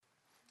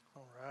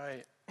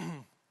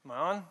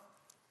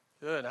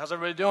Good. How's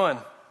everybody doing?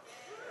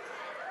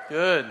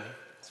 Good.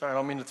 Sorry, I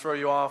don't mean to throw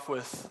you off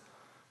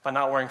by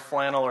not wearing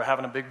flannel or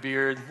having a big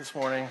beard this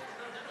morning.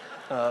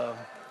 But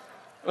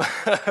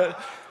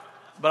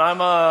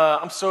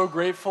I'm so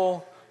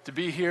grateful to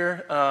be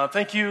here.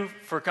 Thank you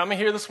for coming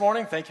here this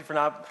morning. Thank you for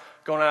not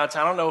going out of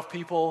town. I don't know if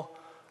people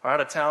are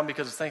out of town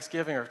because it's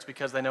Thanksgiving or it's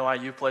because they know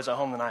IU plays at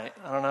home tonight.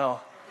 I don't know.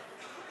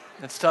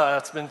 It's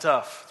tough. It's been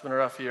tough. It's been a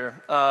rough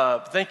year.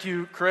 Thank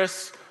you,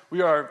 Chris.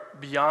 We are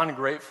beyond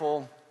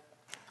grateful.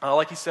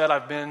 Like he said,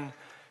 I've been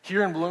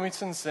here in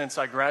Bloomington since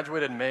I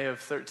graduated in May of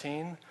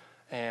 2013.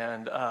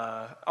 And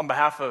on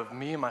behalf of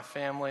me and my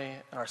family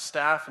and our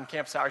staff and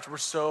Campus Outreach, we're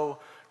so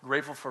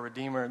grateful for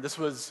Redeemer. This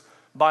was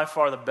by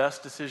far the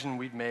best decision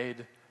we've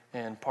made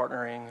in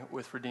partnering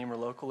with Redeemer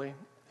locally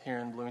here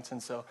in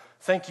Bloomington. So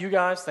thank you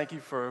guys. Thank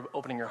you for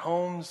opening your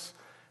homes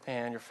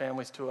and your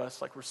families to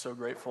us. We're so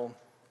grateful.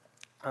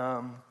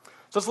 So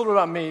that's a little bit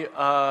about me.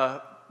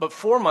 But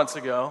 4 months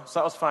ago, so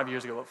that was 5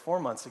 years ago, but 4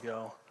 months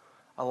ago,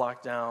 I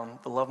locked down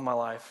the love of my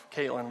life,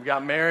 Caitlin. We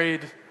got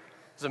married. It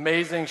was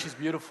amazing. She's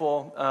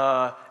beautiful.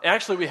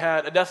 Actually, we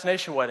had a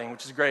destination wedding,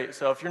 which is great.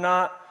 So if you're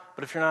not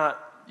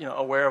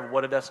aware of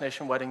what a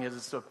destination wedding is,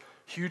 it's a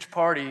huge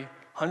party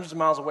hundreds of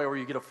miles away where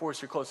you get to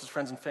force your closest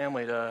friends and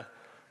family to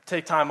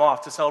take time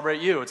off to celebrate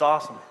you. It's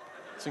awesome.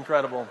 It's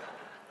incredible.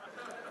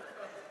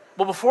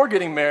 Well, before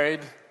getting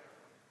married,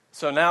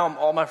 so now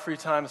all my free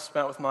time is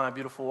spent with my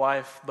beautiful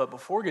wife. But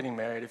before getting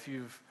married, if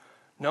you've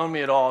known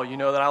me at all, you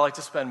know that I like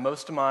to spend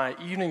most of my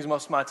evenings,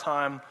 most of my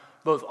time,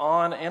 both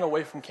on and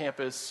away from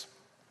campus,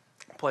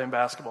 playing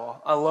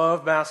basketball. I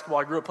love basketball.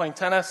 I grew up playing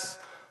tennis.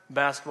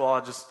 Basketball,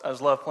 I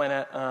just love playing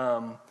it.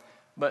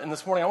 But in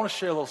this morning, I want to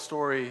share a little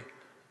story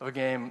of a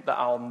game that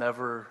I'll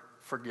never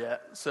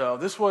forget. So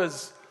this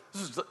was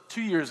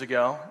 2 years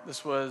ago.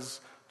 This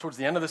was towards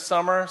the end of the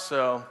summer.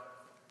 So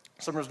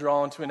summer's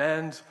drawing to an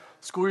end.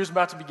 School year's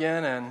about to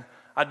begin, and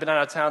I'd been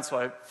out of town, so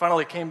I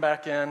finally came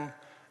back in,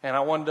 and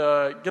I wanted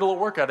to get a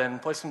little workout in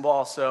and play some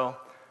ball. So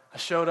I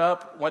showed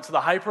up, went to the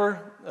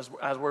Hyper,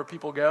 as where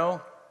people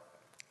go,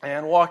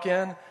 and walk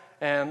in,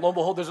 and lo and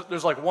behold,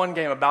 there's one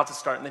game about to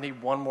start, and they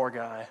need one more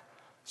guy.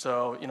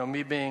 So,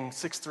 me being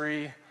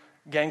 6'3",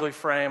 gangly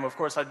frame, of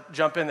course, I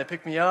jump in, they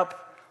pick me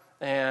up,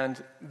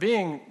 and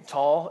being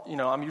tall,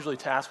 I'm usually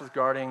tasked with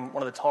guarding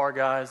one of the taller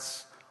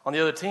guys on the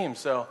other team.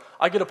 So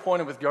I get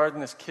appointed with guarding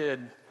this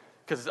kid,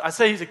 because I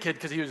say he's a kid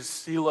because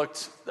he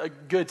looked a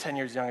good 10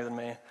 years younger than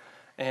me.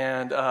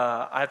 And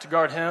I have to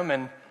guard him,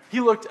 and he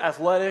looked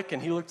athletic,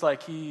 and he looked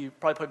like he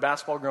probably played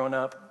basketball growing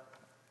up.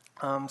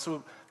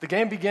 So the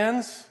game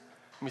begins,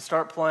 and we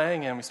start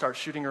playing, and we start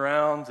shooting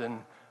around, and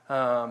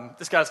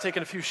this guy's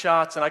taking a few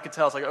shots, and I could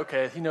tell, it's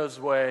okay, he knows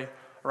his way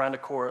around the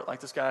court.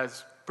 This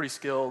guy's pretty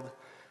skilled.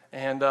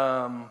 And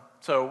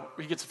so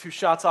he gets a few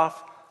shots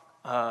off,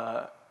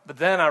 but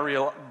then I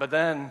realized,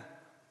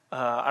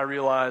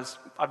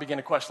 I began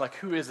to question,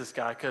 who is this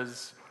guy?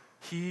 Because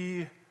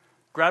he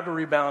grabbed a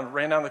rebound,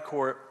 ran down the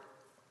court,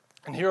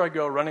 and here I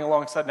go running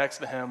alongside next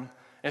to him, and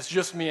it's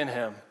just me and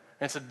him,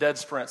 and it's a dead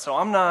sprint. So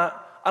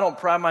I don't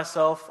pride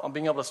myself on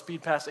being able to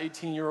speed past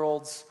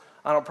 18-year-olds.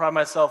 I don't pride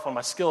myself on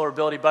my skill or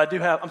ability, but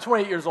I'm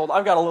 28 years old.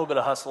 I've got a little bit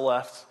of hustle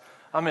left.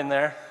 I'm in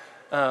there.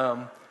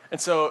 And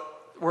so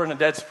we're in a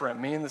dead sprint.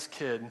 Me and this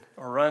kid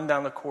are running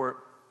down the court,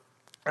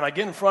 and I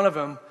get in front of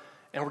him,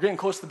 and we're getting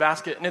close to the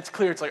basket, and it's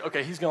clear. It's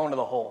okay, he's going to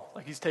the hole.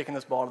 He's taking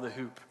this ball to the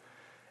hoop.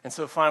 And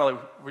so finally,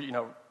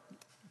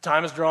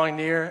 time is drawing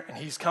near, and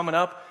he's coming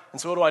up. And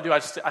so what do? I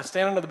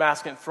stand under the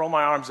basket and throw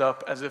my arms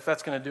up as if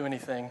that's going to do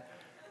anything.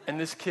 And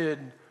this kid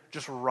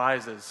just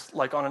rises,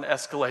 on an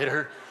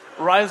escalator,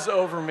 rises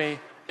over me,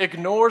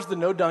 ignores the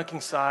no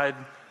dunking side,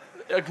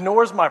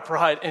 ignores my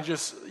pride, and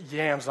just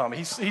yams on me.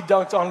 He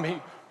dunked on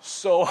me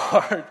so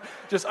hard.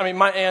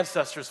 My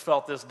ancestors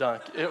felt this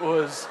dunk. It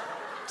was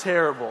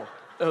terrible.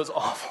 It was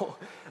awful.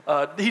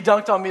 He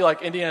dunked on me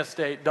like Indiana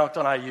State dunked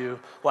on IU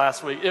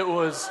last week. It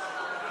was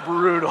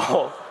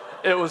brutal.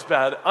 It was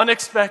bad.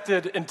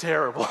 Unexpected and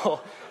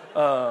terrible.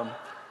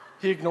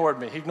 He ignored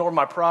me. He ignored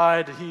my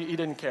pride. He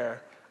didn't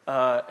care.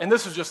 And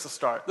this was just the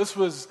start. This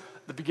was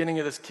the beginning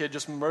of this kid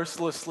just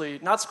mercilessly,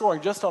 not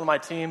scoring just on my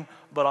team,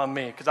 but on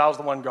me, because I was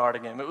the one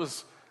guarding him. It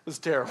was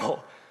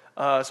terrible.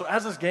 So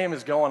as this game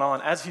is going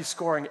on, as he's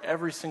scoring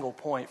every single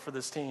point for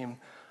this team,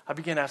 I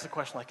began to ask the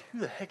question, who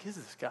the heck is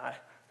this guy?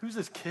 Who's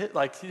this kid?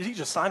 Did he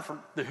just sign for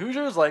the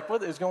Hoosiers?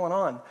 What is going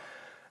on?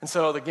 And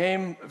so the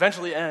game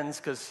eventually ends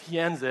because he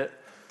ends it.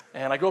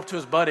 And I go up to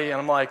his buddy,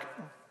 and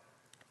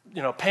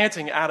I'm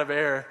panting out of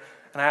air.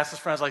 And I asked his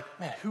friends,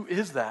 man, who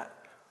is that?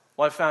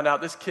 Well, I found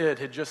out this kid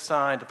had just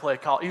signed to play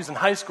college. He was in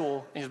high school,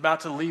 and he was about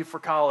to leave for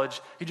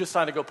college. He just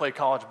signed to go play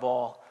college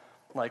ball,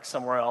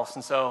 somewhere else.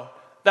 And so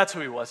that's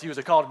who he was. He was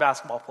a college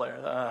basketball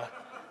player.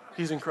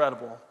 He's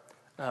incredible.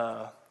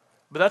 But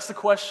that's the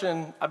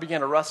question I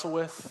began to wrestle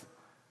with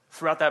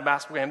throughout that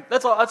basketball game.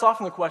 That's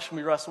often the question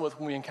we wrestle with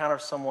when we encounter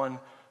someone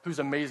who's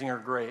amazing or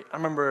great. I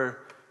remember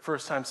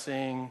first time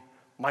seeing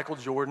Michael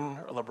Jordan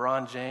or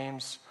LeBron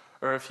James,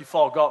 or if you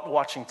follow golf,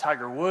 watching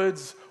Tiger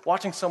Woods,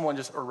 watching someone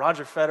or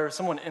Roger Federer,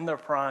 someone in their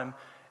prime,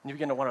 and you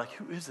begin to wonder, like,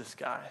 who is this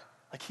guy?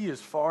 Like, he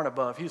is far and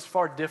above. He is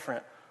far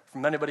different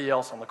from anybody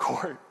else on the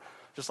court,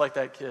 just like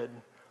that kid.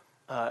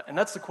 And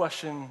that's the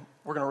question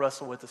we're going to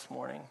wrestle with this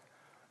morning.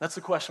 That's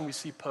the question we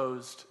see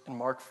posed in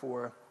Mark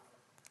 4,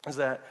 is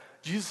that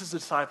Jesus'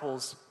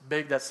 disciples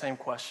begged that same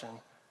question.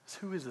 Is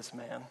who is this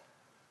man?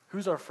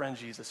 Who's our friend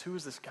Jesus? Who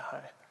is this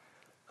guy?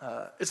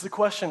 It's the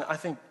question I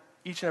think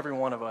each and every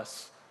one of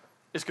us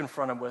is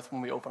confronted with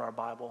when we open our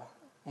Bible.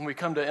 When we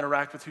come to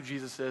interact with who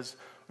Jesus is,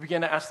 we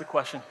begin to ask the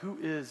question, who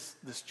is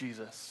this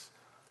Jesus?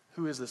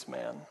 Who is this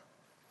man?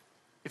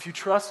 If you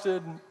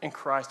trusted in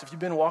Christ, if you've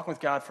been walking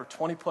with God for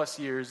 20 plus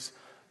years,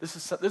 this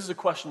is a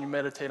question you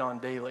meditate on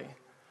daily.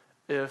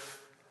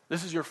 If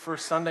this is your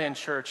first Sunday in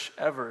church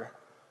ever,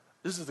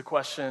 this is the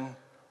question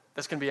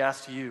that's going to be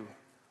asked to you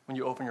when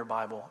you open your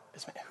Bible.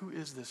 Is, who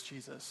is this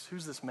Jesus?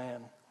 Who's this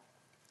man?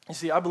 You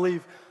see, I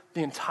believe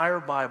the entire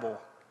Bible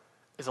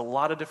is a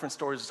lot of different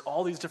stories. It's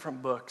all these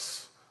different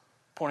books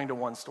pointing to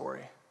one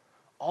story.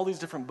 All these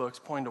different books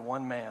pointing to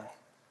one man.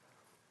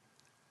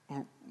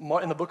 And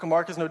the book of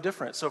Mark is no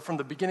different. So from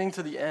the beginning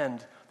to the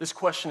end, this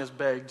question is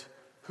begged,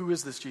 who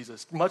is this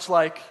Jesus? Much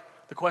like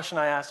the question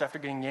I asked after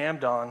getting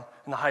yammed on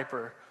in the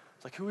hyper.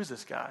 It's like, who is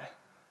this guy?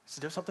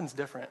 Something's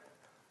different.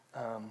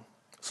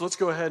 So let's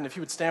go ahead, and if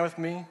you would stand with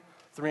me,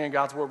 the reading of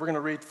God's word. We're going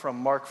to read from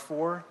Mark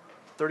 4,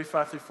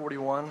 35 through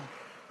 41.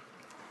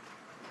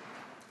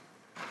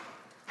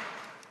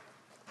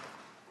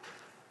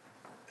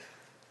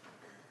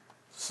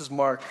 This is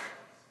Mark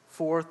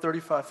 4,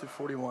 35 through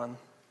 41.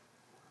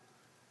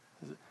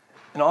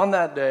 And on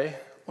that day,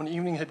 when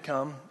evening had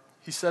come,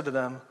 he said to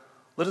them,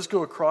 "Let us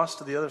go across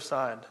to the other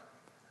side."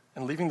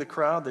 And leaving the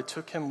crowd, they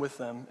took him with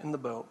them in the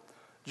boat,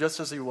 just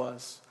as he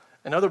was.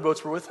 And other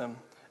boats were with him.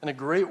 And a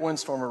great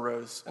windstorm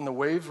arose, and the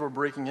waves were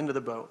breaking into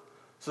the boat,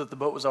 so that the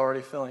boat was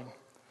already filling.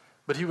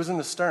 But he was in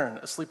the stern,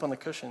 asleep on the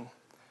cushion.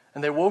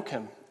 And they woke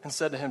him and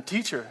said to him,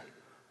 "Teacher,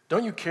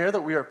 don't you care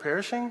that we are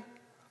perishing?"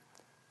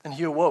 And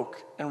he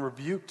awoke and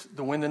rebuked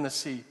the wind and the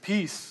sea.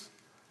 "Peace,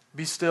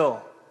 be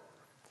still."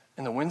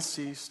 And the wind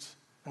ceased,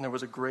 and there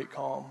was a great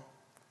calm.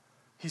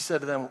 He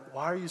said to them,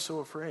 "Why are you so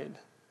afraid?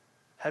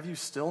 Have you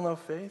still no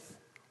faith?"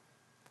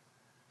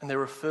 And they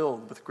were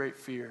filled with great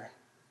fear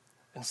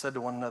and said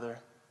to one another,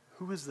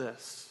 "Who is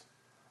this,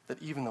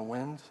 that even the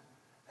wind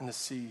and the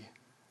sea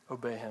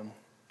obey him?"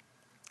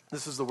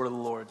 This is the word of the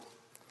Lord.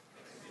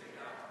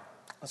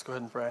 Let's go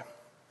ahead and pray.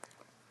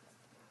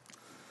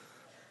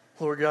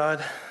 Lord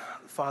God,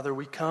 Father,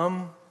 we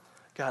come,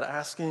 God,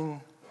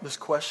 asking this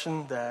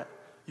question that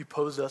you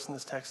posed us in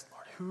this text.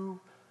 Lord, who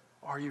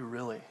are you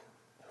really?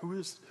 Who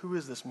is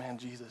this man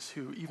Jesus,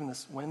 who even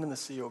this wind and the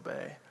sea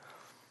obey?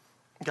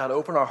 God,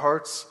 open our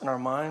hearts and our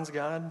minds,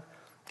 God.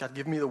 God,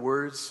 give me the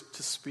words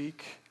to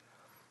speak.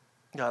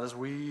 God, as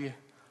we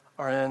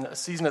are in a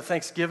season of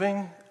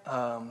Thanksgiving,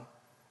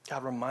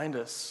 God, remind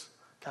us,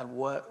 God,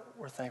 what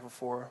we're thankful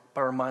for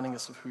by reminding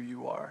us of who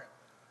you are.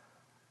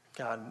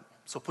 God,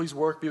 so please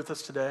work, be with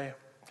us today.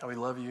 God, we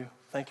love you.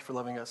 Thank you for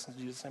loving us. In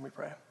Jesus' name we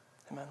pray.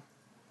 Amen.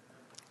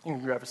 You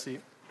can grab a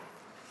seat.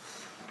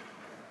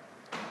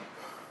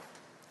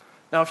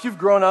 Now, if you've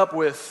grown up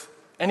with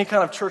any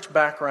kind of church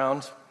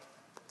background,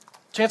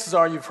 chances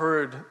are you've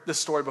heard this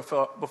story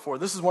before.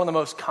 This is one of the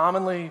most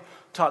commonly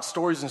taught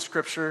stories in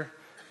Scripture.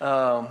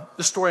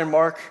 This story in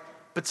Mark,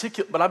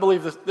 but I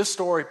believe that this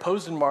story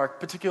posed in Mark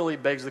particularly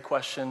begs the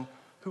question,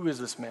 who is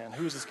this man?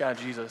 Who is this guy,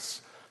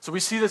 Jesus? So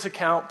we see this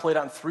account played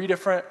out in 3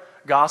 different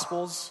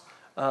Gospels.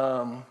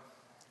 And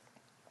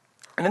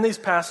in these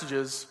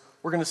passages,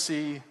 we're going to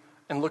see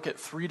and look at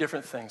 3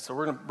 different things. So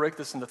we're going to break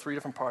this into 3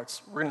 different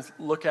parts. We're going to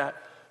look at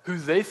who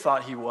they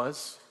thought he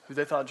was, who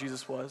they thought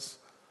Jesus was,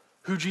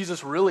 who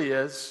Jesus really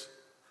is,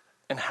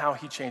 and how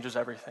he changes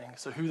everything.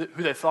 So who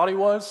they thought he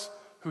was,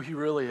 who he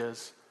really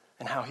is,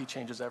 and how he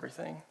changes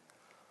everything.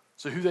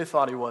 So who they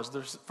thought he was.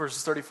 There's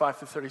verses 35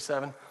 through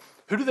 37.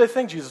 Who do they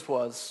think Jesus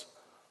was?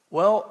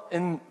 Well,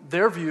 in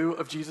their view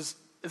of Jesus,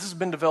 this has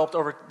been developed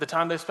over the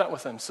time they spent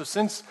with him. So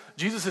since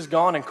Jesus has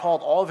gone and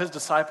called all of his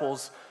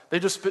disciples, they've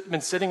just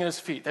been sitting at his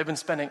feet. They've been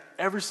spending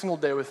every single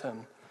day with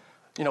him.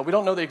 You know, we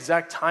don't know the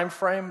exact time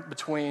frame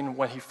between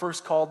when he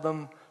first called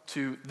them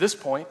to this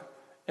point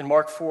in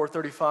Mark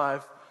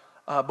 4:35,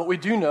 but we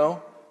do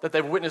know that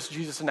they've witnessed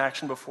Jesus in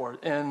action before.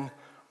 In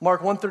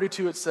Mark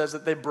 1:32, it says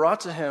that they brought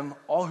to him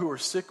all who were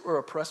sick or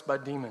oppressed by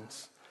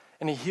demons,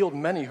 and he healed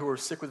many who were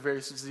sick with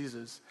various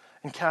diseases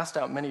and cast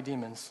out many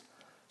demons.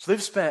 So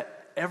they've spent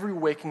every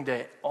waking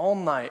day, all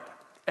night,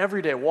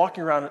 every day,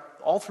 walking around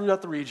all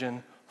throughout the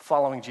region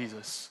following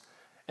Jesus.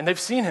 And they've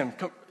seen him,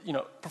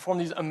 perform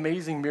these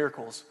amazing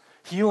miracles,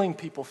 healing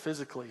people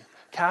physically,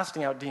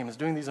 casting out demons,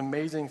 doing these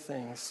amazing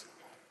things.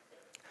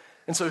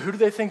 And so who do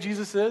they think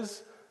Jesus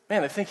is?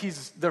 Man, they think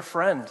he's their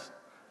friend.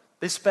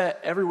 They spent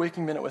every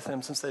waking minute with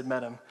him since they'd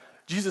met him.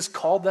 Jesus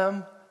called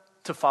them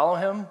to follow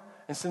him,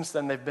 and since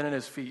then they've been at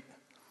his feet.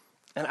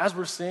 And as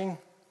we're seeing,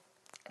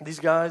 these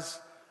guys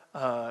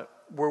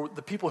were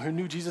the people who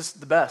knew Jesus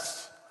the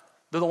best.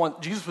 They're the one.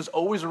 Jesus was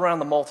always around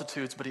the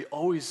multitudes, but he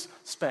always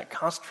spent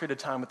concentrated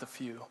time with the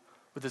few,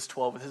 with his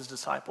 12, with his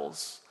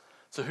disciples.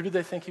 So who did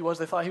they think he was?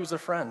 They thought he was their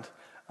friend,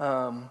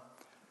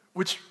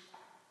 which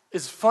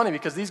is funny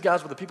because these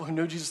guys were the people who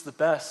knew Jesus the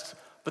best,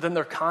 but then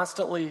they're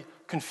constantly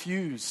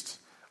confused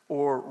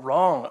or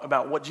wrong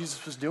about what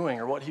Jesus was doing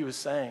or what he was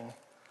saying.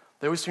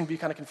 They always seem to be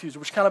kind of confused,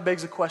 which kind of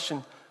begs the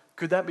question,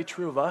 could that be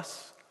true of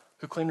us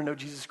who claim to know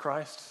Jesus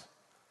Christ?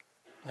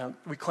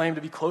 We claim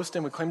to be close to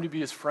him, we claim to be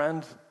his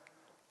friend.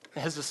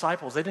 And his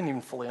disciples, they didn't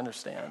even fully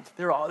understand.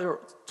 They were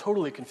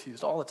totally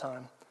confused all the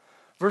time.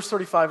 Verse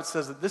 35, it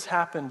says that this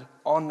happened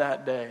on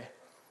that day.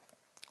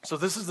 So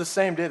this is the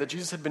same day that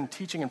Jesus had been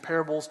teaching in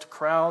parables to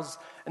crowds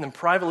and then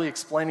privately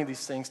explaining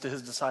these things to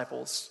his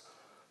disciples.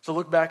 So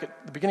look back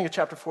at the beginning of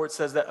chapter 4, it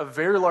says that a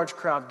very large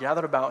crowd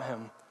gathered about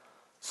him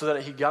so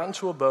that he got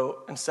into a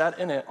boat and sat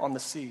in it on the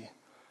sea.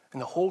 And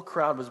the whole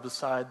crowd was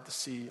beside the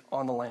sea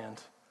on the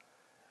land.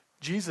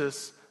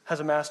 Jesus has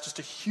amassed just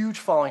a huge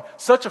following,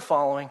 such a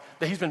following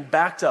that he's been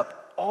backed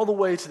up all the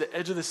way to the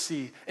edge of the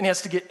sea, and he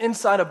has to get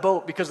inside a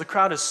boat because the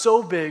crowd is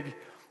so big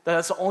that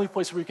that's the only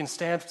place where he can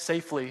stand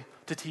safely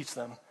to teach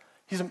them.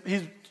 He's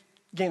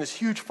gained this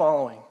huge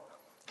following.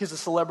 He has a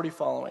celebrity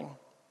following.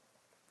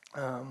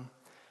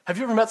 Have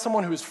you ever met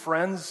someone who is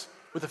friends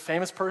with a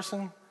famous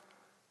person?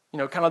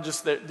 Kind of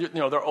just,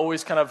 they're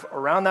always kind of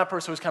around that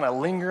person who's kind of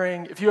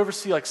lingering. If you ever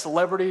see like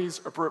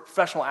celebrities or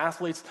professional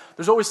athletes,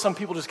 there's always some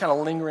people just kind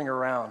of lingering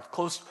around,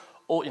 close,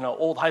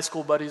 old high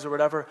school buddies or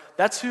whatever.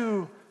 That's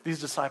who these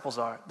disciples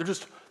are.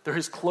 They're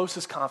his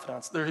closest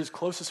confidants. They're his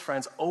closest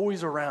friends,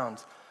 always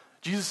around.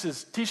 Jesus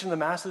is teaching the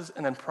masses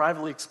and then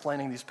privately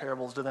explaining these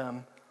parables to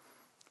them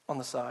on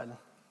the side.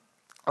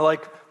 I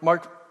like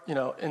Mark,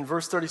 in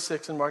verse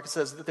 36 in Mark, it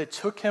says that they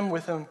took him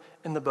with him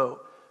in the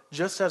boat,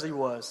 just as he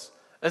was,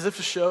 as if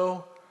to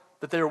show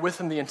that they were with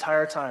him the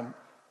entire time.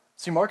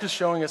 See, Mark is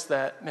showing us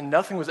that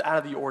nothing was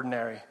out of the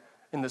ordinary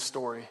in this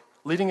story.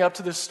 Leading up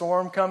to this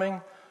storm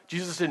coming,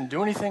 Jesus didn't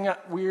do anything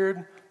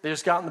weird. They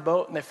just got in the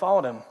boat and they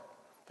followed him.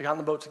 They got in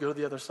the boat to go to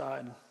the other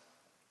side.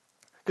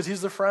 Because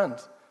he's their friend.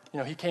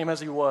 He came as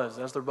he was,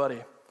 as their buddy.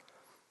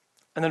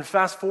 And then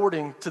fast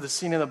forwarding to the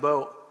scene in the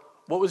boat,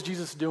 what was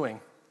Jesus doing?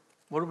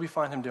 What did we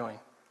find him doing?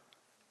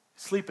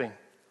 Sleeping.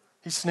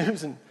 He's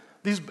snoozing.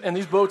 These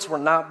boats were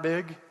not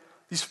big.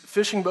 These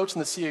fishing boats in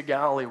the Sea of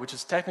Galilee, which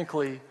is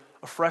technically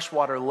a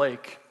freshwater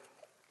lake,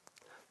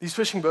 these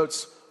fishing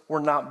boats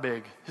were not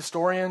big.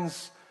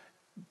 Historians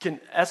can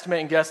estimate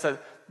and guess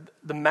that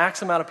the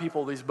max amount of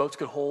people these boats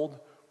could hold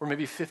were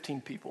maybe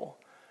 15 people.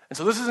 And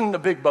so this isn't a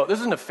big boat. This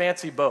isn't a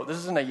fancy boat. This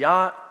isn't a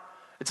yacht.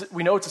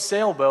 We know it's a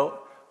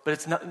sailboat, but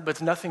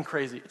it's nothing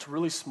crazy. It's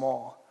really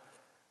small.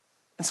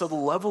 And so the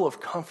level of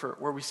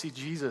comfort where we see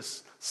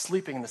Jesus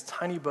sleeping in this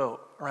tiny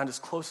boat around his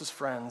closest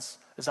friends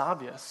is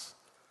obvious.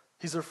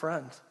 He's their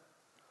friend.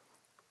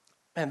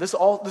 And this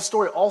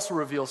story also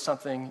reveals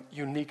something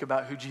unique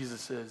about who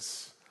Jesus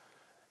is.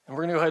 And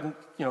we're going to go ahead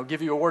and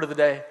give you a word of the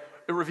day.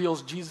 It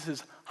reveals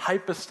Jesus'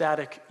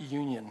 hypostatic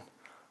union.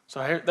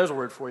 So there's a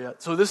word for you.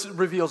 So this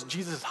reveals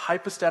Jesus'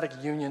 hypostatic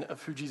union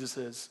of who Jesus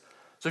is.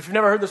 So if you've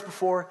never heard this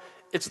before,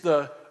 it's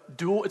the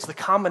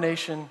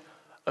combination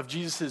of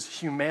Jesus'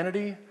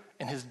 humanity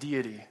and his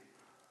deity.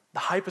 The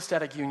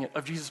hypostatic union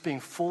of Jesus being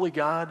fully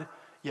God,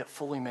 yet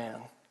fully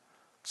man.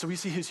 So we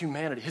see his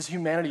humanity. His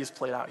humanity is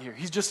played out here.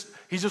 He's just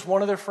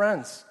one of their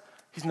friends.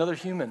 He's another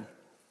human.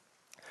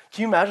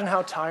 Can you imagine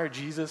how tired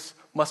Jesus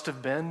must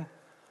have been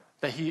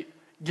that he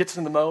gets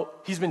in the boat?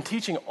 He's been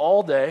teaching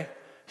all day.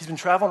 He's been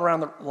traveling around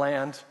the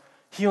land,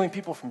 healing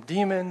people from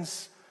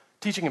demons,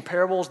 teaching in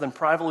parables, then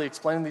privately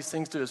explaining these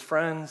things to his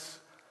friends,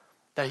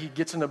 that he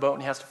gets in the boat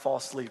and he has to fall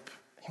asleep.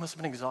 He must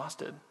have been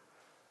exhausted.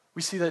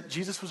 We see that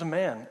Jesus was a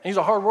man, and he's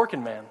a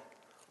hard-working man.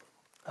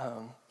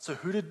 So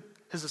who did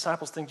his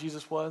disciples think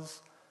Jesus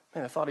was?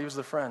 Man, they thought he was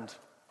their friend.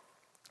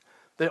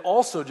 They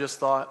also just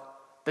thought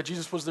that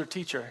Jesus was their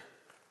teacher.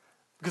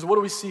 Because what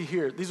do we see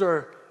here? These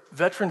are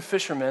veteran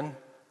fishermen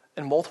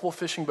in multiple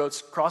fishing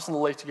boats crossing the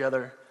lake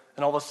together,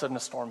 and all of a sudden a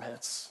storm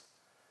hits.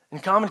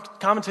 And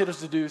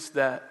commentators deduce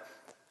that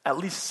at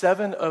least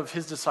 7 of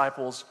his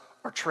disciples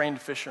are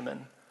trained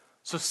fishermen.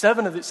 So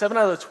 7 out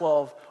of the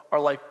 12 are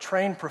like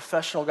trained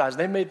professional guys.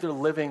 They made their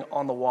living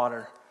on the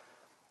water.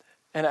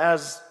 And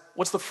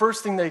what's the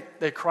first thing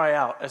they cry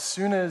out? As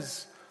soon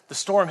as the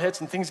storm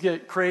hits and things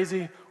get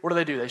crazy, what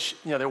do?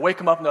 They wake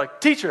them up and they're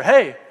like, "Teacher,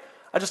 hey!"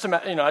 I just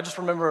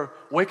remember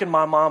waking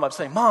my mom up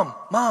saying, "Mom,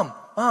 Mom,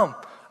 Mom."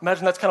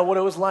 Imagine that's kind of what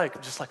it was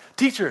like. Just like,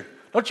 "Teacher,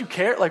 don't you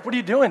care? Like, what are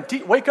you doing?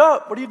 Wake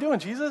up! What are you doing,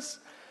 Jesus?"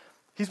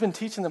 He's been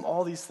teaching them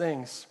all these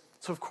things.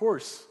 So of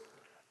course,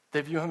 they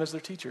view him as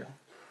their teacher.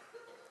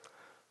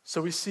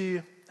 So we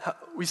see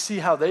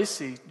how they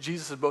see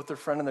Jesus as both their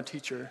friend and their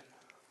teacher.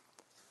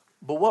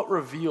 But what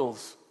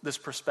reveals this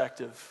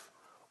perspective?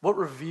 What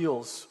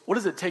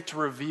does it take to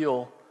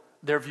reveal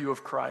their view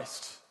of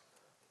Christ?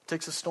 It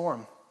takes a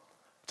storm.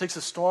 It takes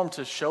a storm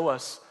to show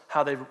us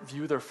how they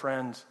view their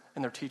friend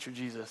and their teacher,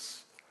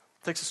 Jesus.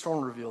 It takes a storm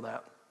to reveal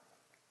that.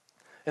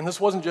 And this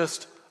wasn't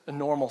just a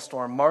normal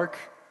storm. Mark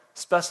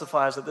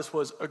specifies that this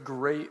was a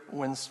great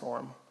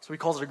windstorm. So he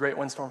calls it a great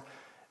windstorm.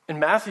 In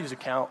Matthew's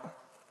account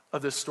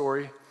of this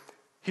story,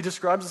 He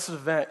describes this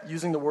event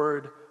using the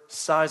word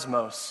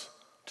seismos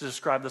to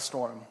describe the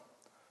storm.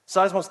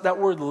 Seismos, that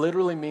word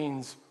literally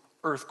means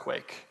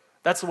earthquake.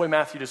 That's the way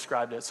Matthew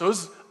described it. So it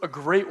was a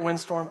great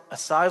windstorm, a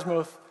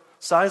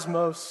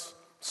seismos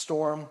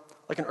storm,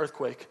 like an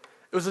earthquake.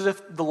 It was as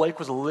if the lake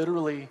was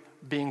literally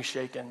being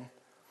shaken.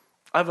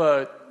 I have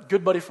a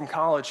good buddy from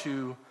college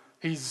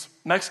he's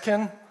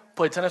Mexican,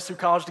 played tennis through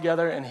college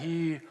together, and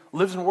he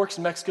lives and works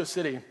in Mexico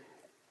City. And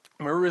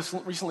we were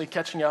recently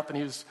catching up, and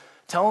he was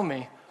telling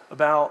me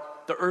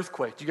about the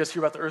earthquake. Did you guys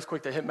hear about the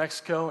earthquake that hit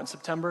Mexico in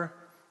September?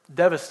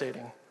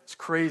 Devastating. It's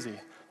crazy.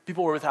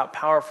 People were without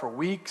power for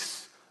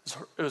weeks.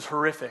 It was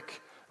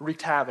horrific. It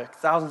wreaked havoc.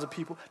 Thousands of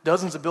people,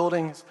 dozens of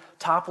buildings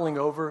toppling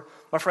over.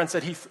 My friend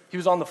said he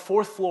was on the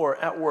 4th floor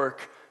at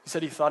work. He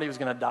said he thought he was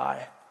going to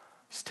die.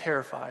 He's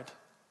terrified.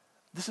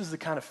 This is the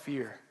kind of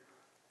fear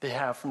they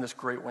have from this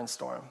great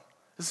windstorm.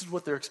 This is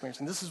what they're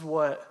experiencing. This is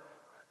what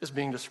is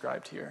being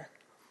described here.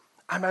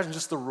 I imagine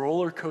just the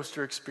roller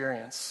coaster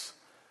experience,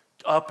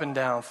 up and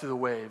down through the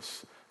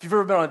waves. If you've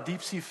ever been on a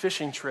deep sea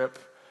fishing trip,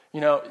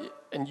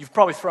 and you've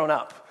probably thrown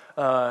up,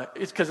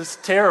 it's because it's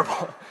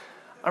terrible.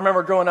 I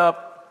remember growing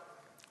up,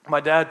 my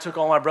dad took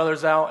all my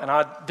brothers out, and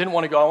I didn't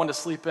want to go. I wanted to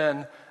sleep in.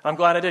 And I'm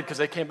glad I did, because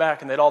they came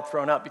back and they'd all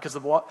thrown up because the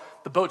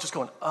boat just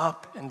going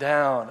up and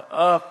down,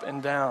 up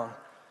and down.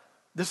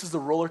 This is the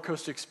roller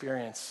coaster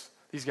experience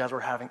these guys were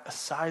having, a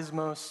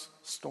seismos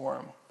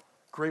storm,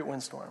 great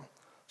windstorm.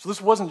 So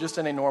this wasn't just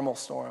any normal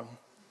storm.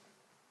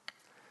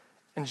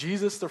 And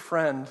Jesus, their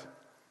friend,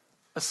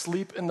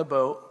 asleep in the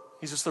boat,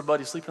 he's just their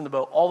buddy sleeping in the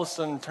boat, all of a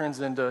sudden turns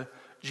into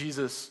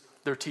Jesus,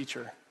 their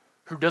teacher,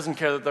 who doesn't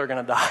care that they're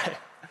going to die.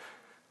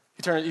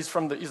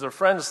 He's their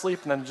friend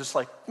asleep, and then just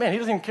like, man, he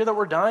doesn't even care that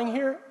we're dying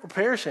here? We're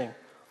perishing.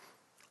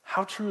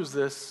 How true is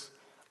this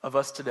of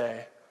us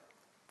today?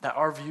 That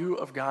our view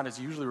of God is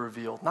usually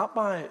revealed, not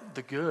by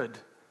the good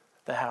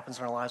that happens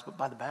in our lives, but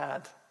by the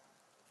bad,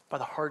 by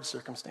the hard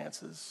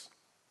circumstances.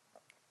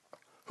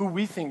 Who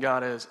we think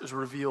God is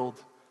revealed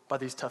by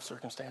these tough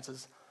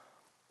circumstances.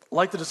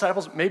 Like the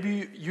disciples,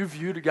 maybe you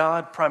viewed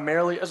God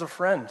primarily as a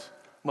friend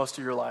most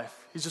of your life.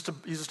 He's just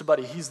a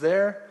buddy. He's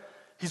there.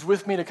 He's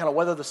with me to kind of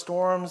weather the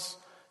storms.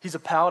 He's a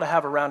pal to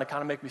have around to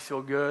kind of make me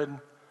feel good,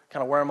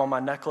 kind of wear him on my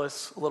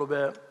necklace a little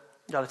bit.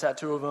 Got a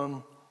tattoo of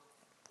him.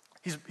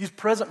 He's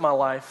present in my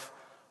life,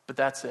 but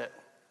that's it.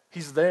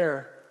 He's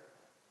there,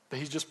 but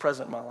he's just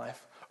present in my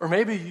life. Or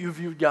maybe you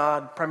viewed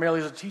God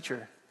primarily as a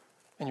teacher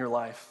in your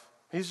life.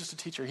 He's just a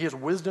teacher. He has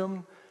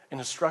wisdom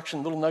and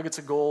instruction, little nuggets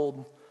of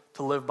gold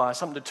to live by,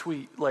 something to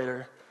tweet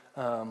later.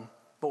 But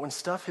when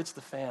stuff hits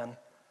the fan,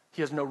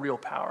 he has no real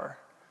power.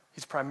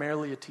 He's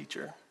primarily a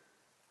teacher.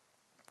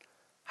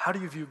 How do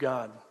you view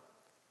God?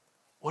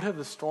 What have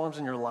the storms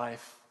in your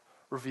life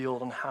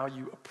revealed on how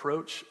you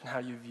approach and how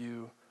you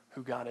view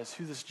who God is,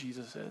 who this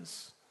Jesus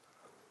is?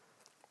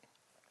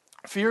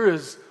 Fear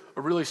is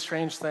a really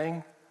strange thing.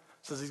 It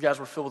says these guys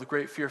were filled with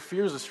great fear.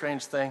 Fear is a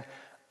strange thing.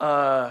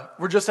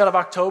 We're just out of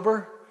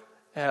October,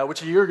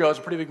 which a year ago was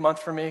a pretty big month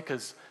for me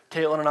because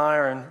Caitlin and I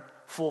are in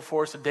full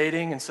force of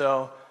dating, and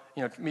so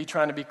me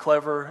trying to be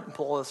clever and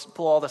pull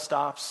all the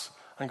stops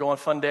and go on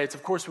fun dates.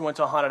 Of course, we went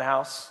to a haunted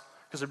house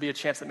because there'd be a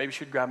chance that maybe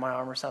she'd grab my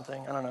arm or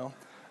something. I don't know.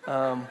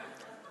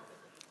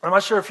 I'm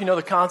not sure if you know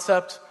the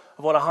concept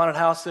of what a haunted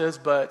house is,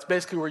 but it's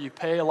basically where you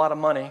pay a lot of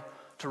money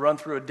to run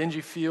through a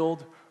dingy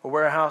field or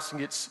warehouse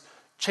and get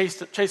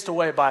chased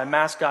away by a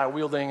masked guy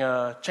wielding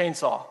a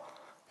chainsaw.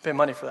 You pay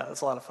money for that.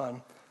 That's a lot of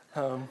fun.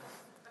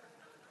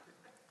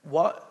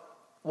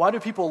 Why do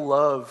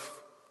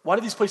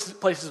these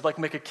places like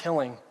make a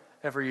killing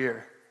every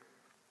year?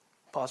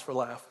 Pause for a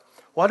laugh.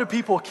 Why do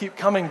people keep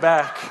coming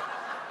back?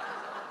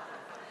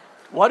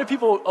 Why do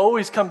people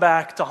always come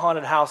back to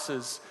haunted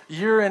houses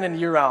year in and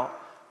year out?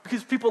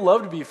 Because people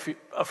love to be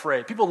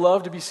afraid. People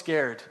love to be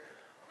scared.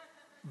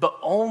 But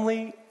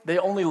they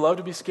only love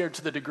to be scared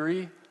to the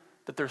degree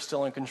that they're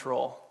still in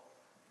control.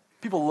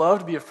 People love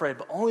to be afraid,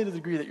 but only to the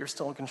degree that you're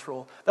still in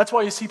control. That's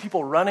why you see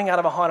people running out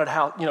of a haunted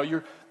house.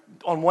 You're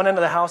on one end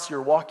of the house,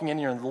 you're walking in,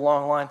 you're in the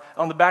long line.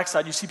 On the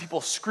backside, you see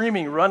people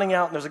screaming, running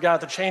out, and there's a guy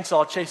with a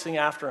chainsaw chasing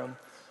after them.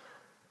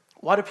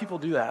 Why do people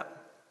do that?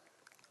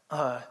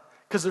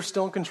 Because they're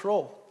still in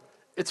control.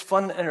 It's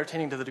fun and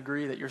entertaining to the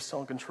degree that you're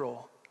still in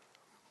control.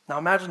 Now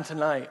imagine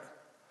tonight,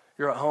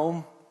 you're at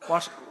home,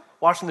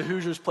 watching the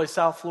Hoosiers play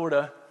South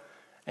Florida,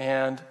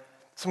 and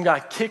some guy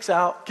kicks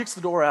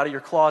the door out of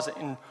your closet,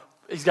 and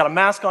he's got a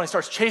mask on, he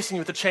starts chasing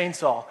you with a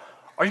chainsaw.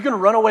 Are you going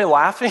to run away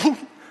laughing?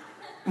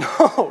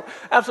 No,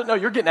 absolutely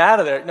no. You're getting out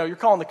of there. No, you're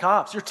calling the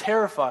cops. You're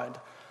terrified.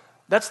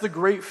 That's the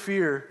great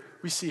fear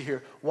we see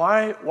here.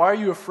 Why are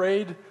you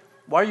afraid?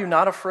 Why are you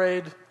not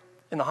afraid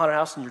in the haunted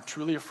house and you're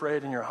truly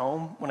afraid in your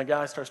home when a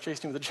guy starts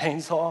chasing you with a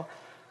chainsaw?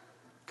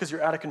 Because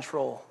you're out of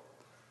control.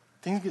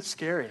 Things get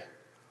scary.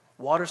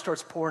 Water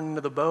starts pouring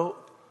into the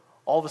boat.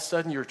 All of a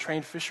sudden, you're a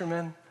trained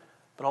fisherman,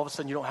 but all of a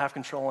sudden, you don't have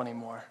control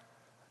anymore.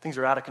 Things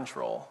are out of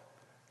control.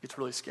 It's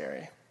really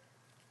scary.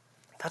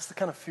 That's the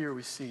kind of fear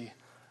we see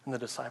in the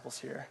disciples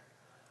here.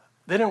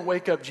 They didn't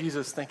wake up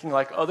Jesus thinking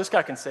like, oh, this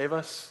guy can save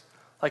us.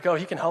 Like, oh,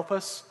 he can help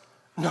us.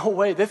 No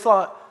way. They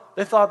thought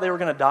they were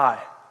going to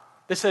die.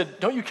 They said,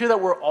 don't you care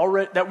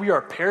that we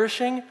are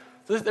perishing?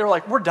 They were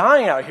like, we're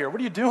dying out here.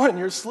 What are you doing?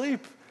 You're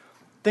asleep.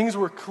 Things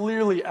were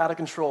clearly out of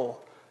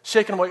control.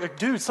 Shaking them like,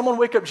 dude, someone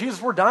wake up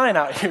Jesus. We're dying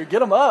out here.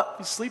 Get him up.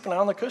 He's sleeping out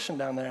on the cushion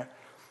down there.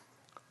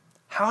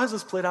 How has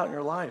this played out in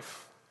your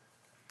life?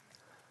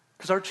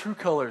 Because our true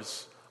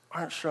colors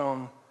aren't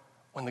shown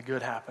when the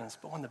good happens,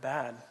 but when the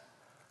bad,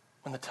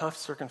 when the tough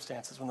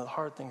circumstances, when the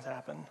hard things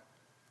happen.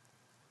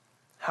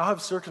 How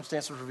have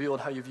circumstances revealed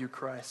how you view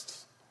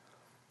Christ?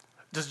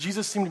 Does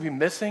Jesus seem to be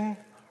missing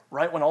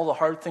right when all the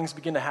hard things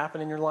begin to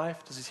happen in your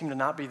life? Does he seem to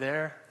not be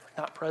there,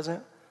 not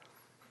present?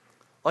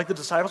 Like the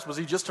disciples, was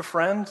he just a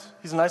friend?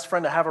 He's a nice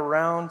friend to have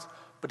around,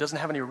 but doesn't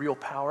have any real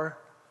power?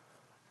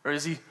 Or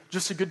is he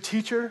just a good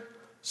teacher?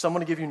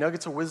 Someone to give you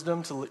nuggets of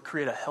wisdom to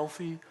create a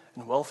healthy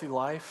and wealthy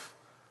life,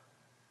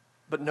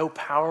 but no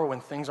power when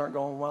things aren't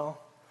going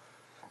well?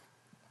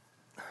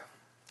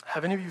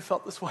 Have any of you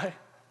felt this way?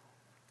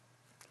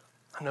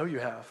 I know you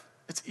have.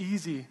 It's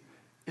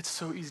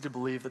so easy to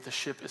believe that the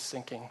ship is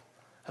sinking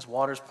as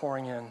water's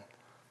pouring in,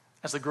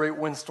 as the great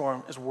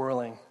windstorm is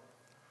whirling,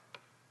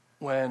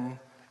 when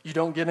you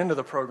don't get into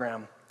the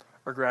program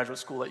or graduate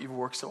school that you've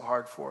worked so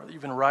hard for, that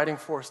you've been writing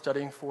for,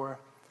 studying for,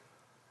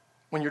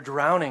 when you're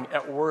drowning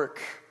at work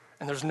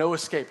and there's no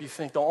escape. You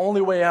think the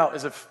only way out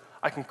is if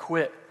I can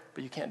quit,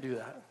 but you can't do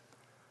that.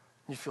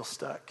 You feel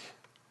stuck.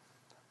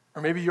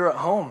 Or maybe you're at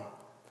home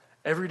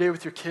every day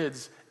with your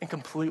kids and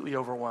completely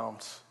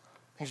overwhelmed.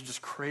 Things are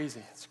just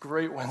crazy. It's a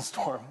great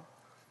windstorm.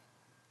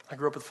 I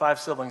grew up with 5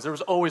 siblings. There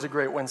was always a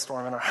great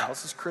windstorm in our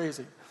house. It's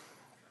crazy.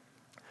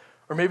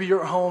 Or maybe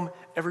you're at home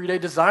every day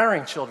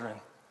desiring children,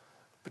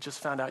 but just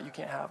found out you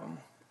can't have them.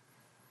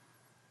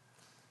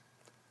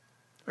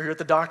 Or you're at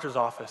the doctor's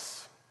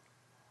office,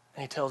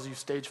 and he tells you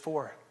stage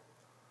 4. Or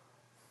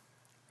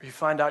you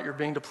find out you're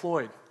being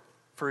deployed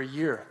for a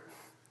year.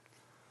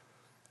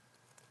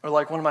 Or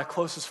like one of my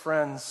closest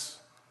friends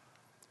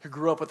who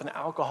grew up with an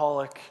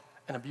alcoholic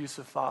and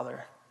abusive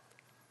father.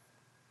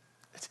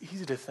 It's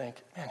easy to think,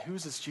 man,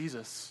 who's this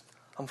Jesus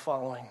I'm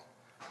following?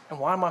 And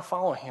why am I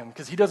following him?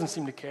 Because he doesn't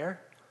seem to care.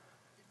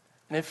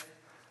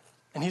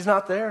 And he's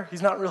not there.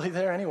 He's not really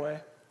there anyway.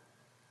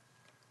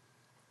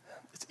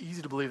 It's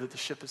easy to believe that the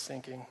ship is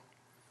sinking.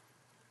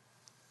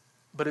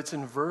 But it's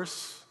in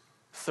verse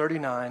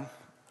 39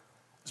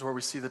 is where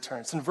we see the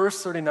turn. It's in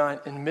verse 39,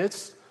 in the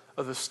midst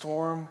of the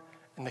storm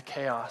and the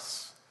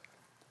chaos.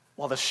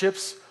 While the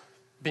ship's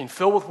being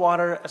filled with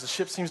water, as the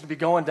ship seems to be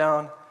going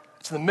down,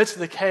 it's in the midst of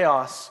the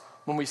chaos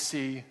when we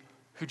see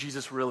who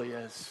Jesus really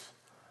is.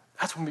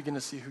 That's when we begin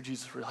to see who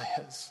Jesus really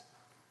is.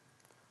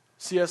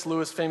 C.S.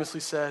 Lewis famously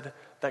said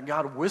that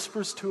God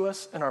whispers to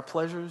us in our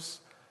pleasures,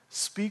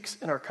 speaks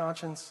in our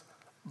conscience,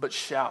 but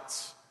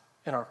shouts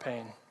in our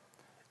pain.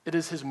 It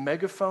is his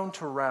megaphone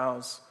to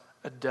rouse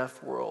a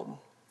deaf world.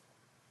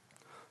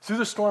 Through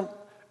the storm,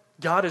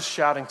 God is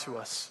shouting to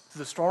us. Through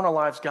the storm in our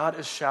lives, God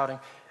is shouting.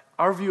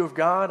 Our view of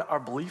God, our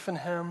belief in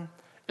him,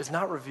 is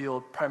not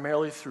revealed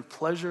primarily through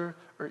pleasure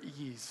or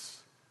ease.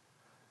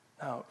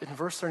 Now, in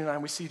verse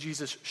 39, we see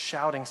Jesus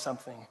shouting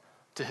something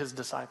to his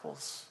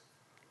disciples.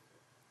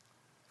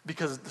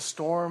 Because the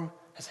storm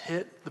has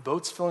hit, the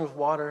boat's filling with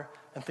water,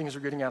 and things are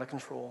getting out of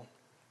control.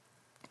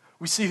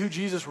 We see who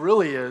Jesus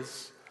really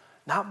is,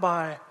 not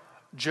by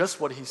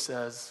just what he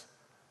says,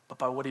 but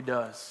by what he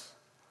does.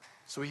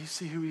 So we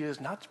see who he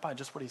is, not by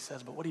just what he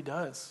says, but what he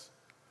does.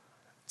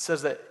 It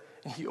says that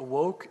and he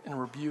awoke and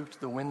rebuked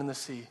the wind and the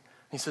sea.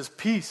 And he says,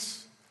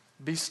 peace,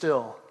 be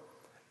still.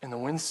 And the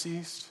wind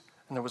ceased,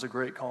 and there was a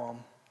great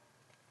calm.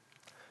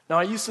 Now,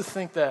 I used to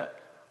think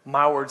that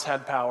my words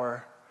had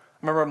power.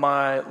 I remember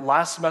my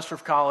last semester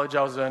of college,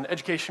 I was an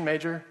education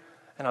major,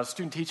 and I was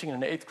student teaching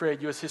in an 8th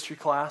grade U.S. history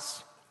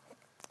class.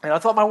 And I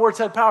thought my words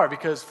had power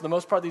because, for the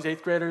most part, these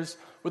 8th graders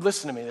would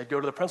listen to me. They'd go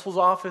to the principal's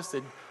office.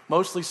 They'd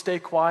mostly stay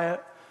quiet.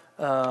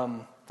 I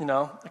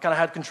kind of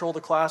had control of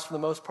the class for the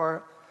most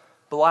part.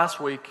 But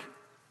last week,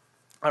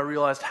 I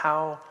realized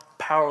how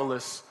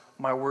powerless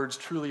my words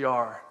truly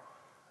are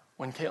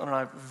when Caitlin and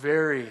I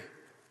very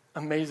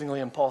amazingly,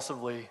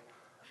 impulsively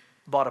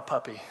bought a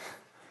puppy.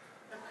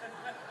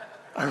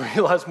 I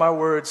realized my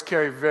words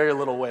carry very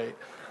little weight.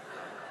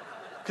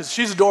 Because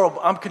she's adorable.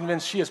 I'm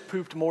convinced she has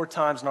pooped more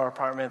times in our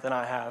apartment than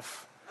I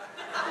have.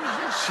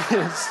 She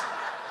is.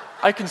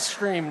 I can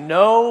scream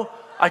no.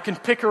 I can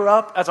pick her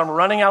up as I'm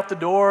running out the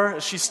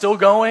door. She's still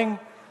going.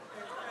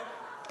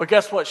 But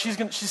guess what? She's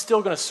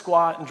still going to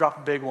squat and drop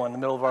a big one in the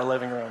middle of our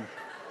living room.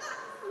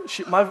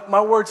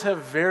 My words have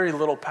very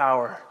little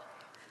power.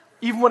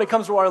 Even when it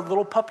comes to our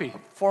little puppy,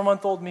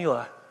 4-month-old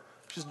Mila.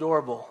 She's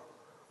adorable.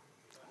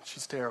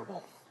 She's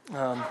terrible.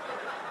 No,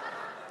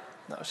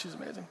 she's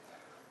amazing.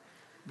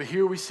 But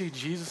here we see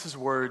Jesus'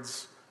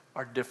 words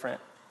are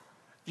different.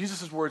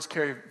 Jesus' words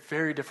carry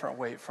very different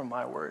weight from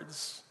my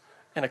words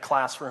in a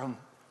classroom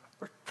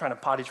or trying to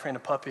potty train a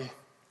puppy.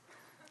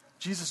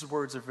 Jesus'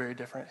 words are very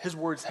different. His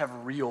words have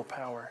real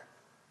power.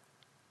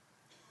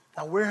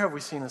 Now, where have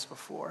we seen this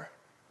before?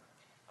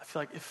 I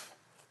feel like if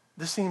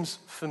This seems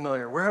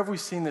familiar. Where have we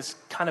seen this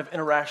kind of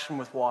interaction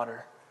with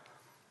water?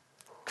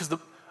 Because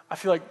I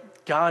feel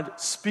like God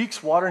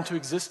speaks water into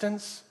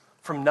existence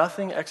from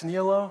nothing, ex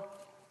nihilo,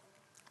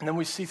 and then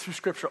we see through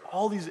Scripture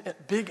all these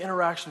big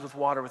interactions with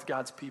water with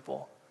God's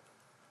people.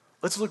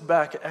 Let's look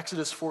back at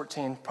Exodus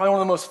 14, probably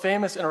one of the most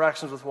famous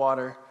interactions with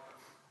water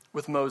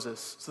with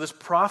Moses. So this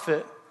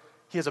prophet,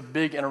 he has a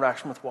big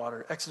interaction with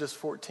water. Exodus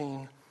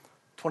 14,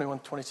 21,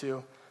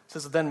 22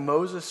 says, "Then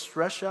Moses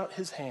stretched out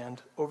his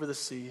hand over the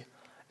sea,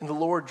 and the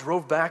Lord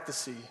drove back the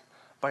sea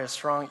by a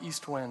strong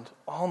east wind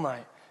all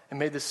night and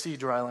made the sea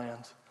dry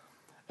land.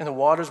 And the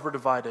waters were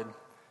divided,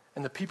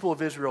 and the people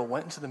of Israel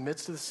went into the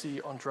midst of the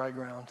sea on dry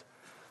ground,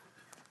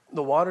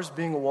 the waters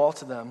being a wall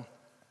to them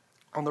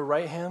on their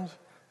right hand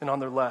and on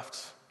their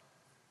left."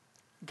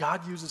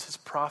 God uses his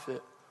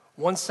prophet,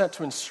 one sent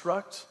to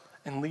instruct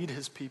and lead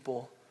his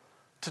people,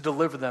 to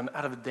deliver them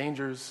out of the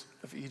dangers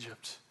of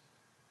Egypt.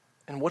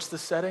 And what's the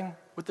setting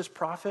with this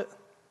prophet?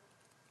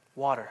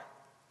 Water.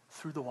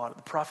 Through the water.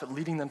 The prophet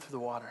leading them through the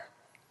water.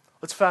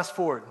 Let's fast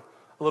forward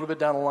a little bit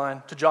down the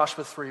line to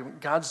Joshua 3.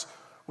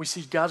 We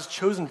see God's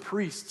chosen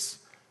priests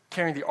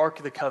carrying the Ark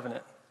of the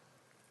Covenant.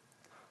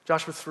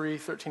 Joshua 3,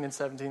 13 and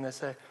 17, they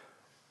say,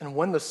 "And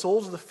when the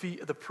soles of the feet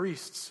of the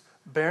priests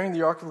bearing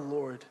the Ark of the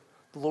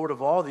Lord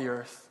of all the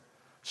earth,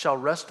 shall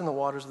rest in the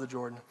waters of the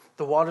Jordan,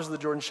 the waters of the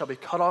Jordan shall be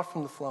cut off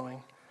from the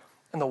flowing,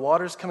 and the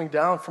waters coming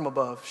down from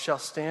above shall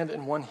stand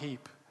in one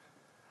heap.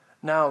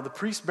 Now the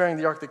priests bearing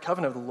the Ark of the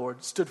Covenant of the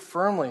Lord stood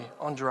firmly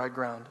on dry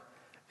ground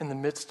in the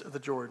midst of the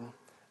Jordan,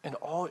 and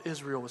all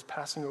Israel was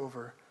passing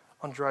over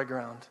on dry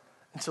ground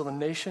until the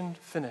nation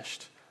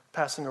finished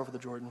passing over the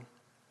Jordan."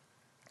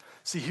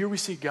 See, here we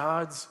see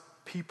God's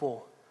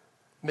people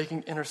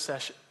making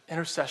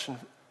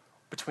intercession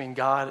between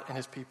God and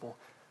his people.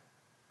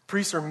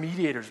 Priests are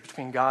mediators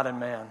between God and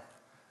man.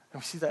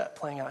 And we see that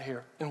playing out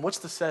here. And what's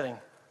the setting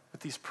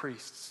with these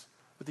priests,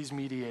 with these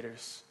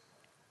mediators?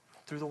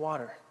 Through the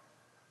water.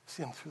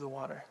 See them through the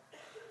water.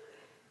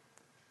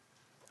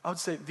 I would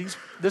say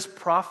this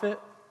prophet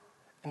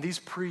and these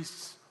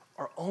priests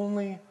are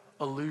only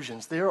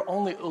illusions. They are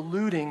only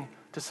alluding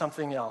to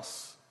something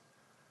else.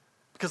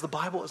 Because the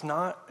Bible it's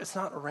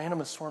not a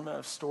random assortment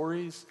of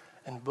stories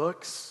and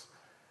books.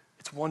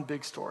 It's one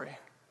big story.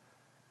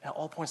 And it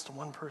all points to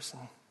one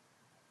person.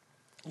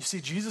 You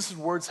see, Jesus'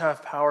 words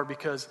have power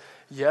because,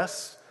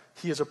 yes,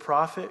 he is a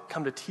prophet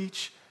come to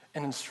teach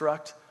and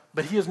instruct,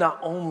 but he is not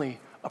only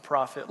a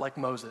prophet like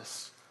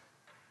Moses.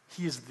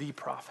 He is the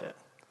prophet.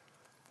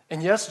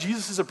 And yes,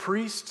 Jesus is a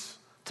priest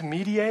to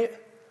mediate,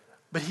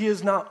 but he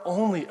is not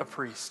only a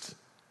priest.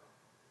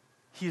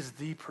 He is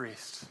the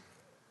priest.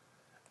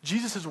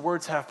 Jesus'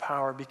 words have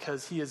power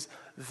because he is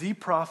the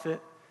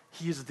prophet,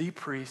 he is the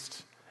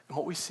priest, and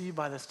what we see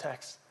by this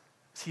text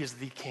is he is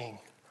the king.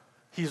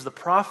 He is the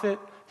prophet,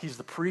 he's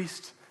the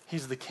priest,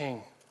 he's the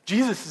king.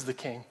 Jesus is the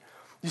king.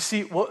 You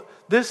see,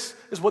 this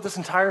is what this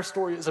entire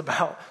story is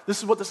about. This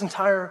is what this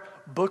entire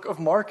book of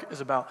Mark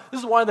is about.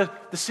 This is why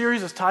the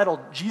series is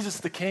titled Jesus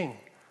the King.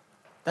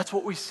 That's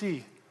what we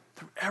see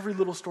through every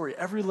little story,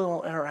 every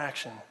little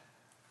interaction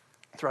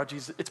throughout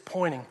Jesus. It's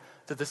pointing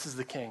that this is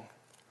the king.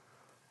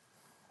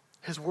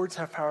 His words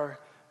have power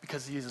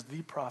because he is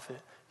the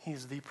prophet, he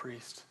is the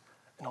priest,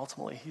 and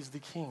ultimately he's the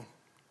king.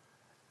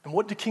 And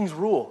what do kings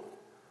rule?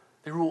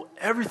 They rule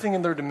everything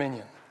in their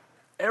dominion,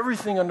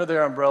 everything under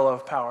their umbrella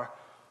of power.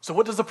 So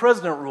what does the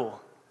president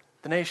rule?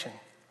 The nation.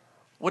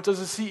 What does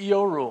the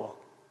CEO rule?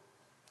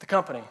 The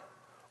company.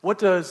 What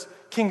does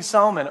King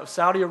Salman of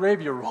Saudi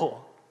Arabia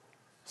rule?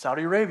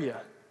 Saudi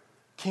Arabia.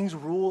 Kings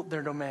rule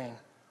their domain.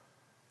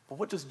 But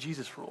what does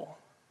Jesus rule?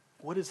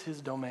 What is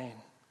his domain?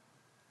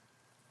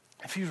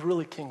 If he's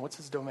really king, what's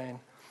his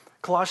domain?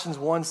 Colossians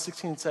 1,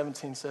 16 and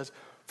 17 says,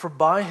 "For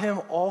by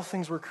him all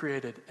things were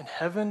created, in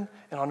heaven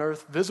and on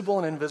earth, visible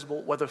and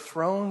invisible, whether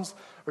thrones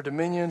or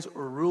dominions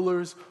or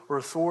rulers or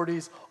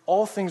authorities,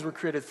 all things were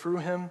created through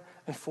him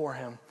and for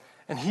him.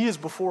 And he is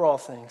before all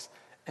things,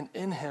 and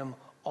in him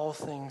all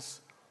things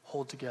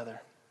hold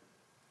together."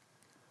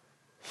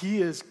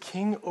 He is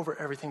king over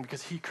everything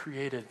because he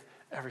created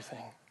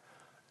everything.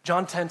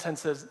 John 10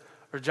 says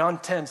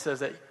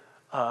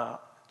that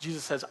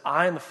Jesus says,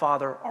 "I and the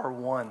Father are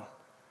one."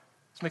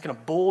 He's making a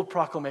bold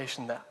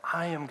proclamation that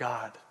I am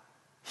God.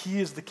 He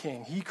is the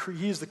king.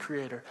 He is the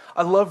creator.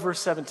 I love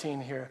verse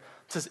 17 here.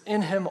 It says,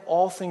 "In him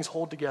all things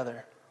hold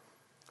together."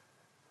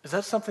 Is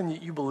that something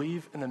that you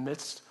believe in the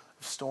midst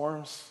of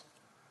storms?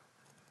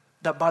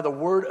 That by the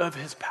word of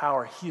his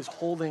power, he is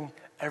holding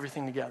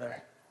everything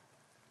together.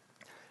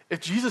 If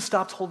Jesus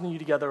stopped holding you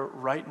together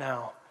right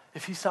now,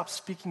 if he stopped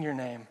speaking your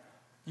name,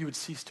 you would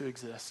cease to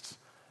exist.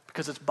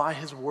 Because it's by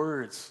his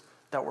words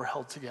that we're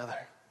held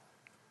together.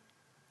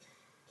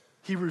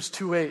 Hebrews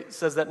 2:8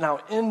 says that now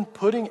in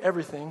putting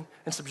everything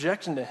in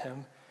subjection to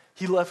him,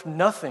 he left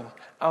nothing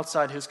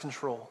outside his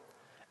control.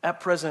 At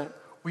present,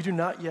 we do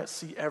not yet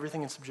see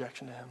everything in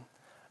subjection to him.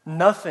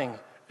 Nothing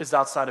is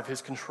outside of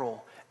his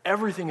control.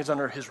 Everything is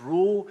under his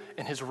rule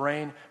and his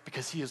reign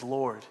because he is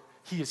Lord.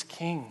 He is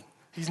king.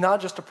 He's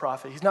not just a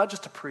prophet. He's not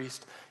just a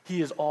priest.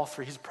 He is all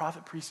three. He's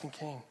prophet, priest, and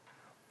king.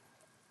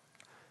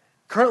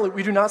 Currently,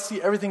 we do not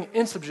see everything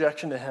in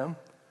subjection to him,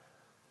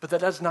 but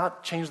that does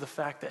not change the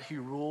fact that he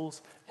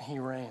rules and he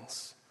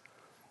reigns.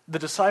 The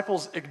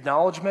disciples'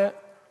 acknowledgement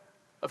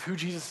of who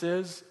Jesus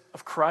is,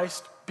 of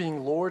Christ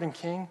being Lord and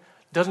King,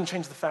 doesn't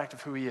change the fact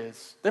of who he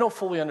is. They don't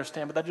fully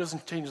understand, but that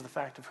doesn't change the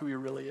fact of who he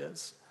really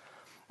is.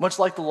 Much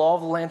like the law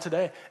of the land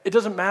today, it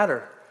doesn't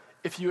matter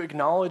if you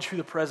acknowledge who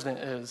the president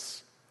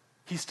is.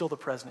 He's still the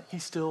president. He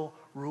still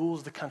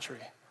rules the country.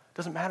 It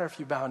doesn't matter if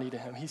you bow knee to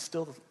him. He's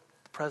still the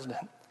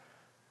president.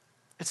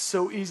 It's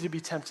so easy to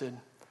be tempted,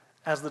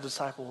 as the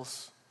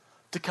disciples,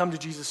 to come to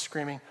Jesus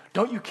screaming,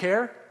 "Don't you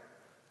care?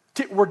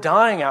 We're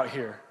dying out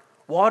here.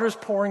 Water's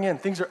pouring in.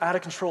 Things are out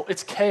of control.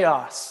 It's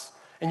chaos,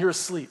 and you're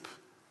asleep."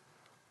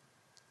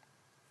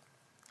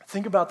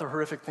 Think about the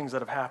horrific things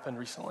that have happened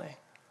recently.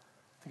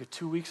 I think of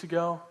 2 weeks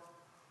ago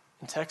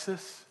in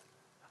Texas.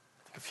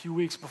 I think a few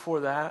weeks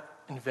before that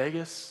in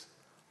Vegas.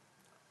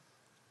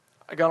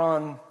 I got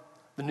on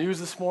the news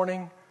this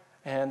morning,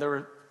 and there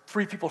were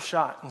 3 people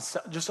shot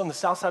just on the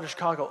south side of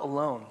Chicago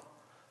alone.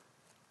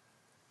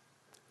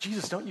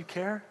 Jesus, don't you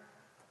care?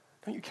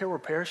 Don't you care we're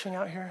perishing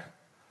out here?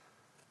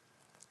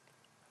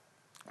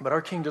 But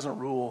our king doesn't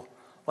rule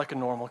like a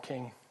normal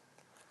king.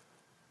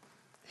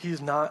 He is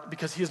not,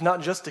 because he is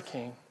not just a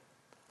king.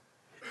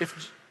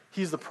 If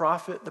he's the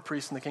prophet, the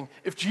priest, and the king.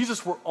 If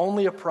Jesus were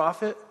only a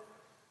prophet,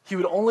 he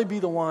would only be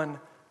the one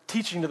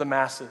teaching to the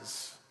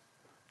masses,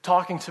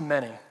 talking to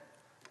many.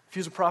 If he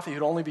was a prophet, he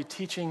would only be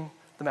teaching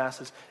the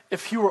masses.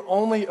 If he were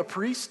only a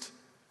priest,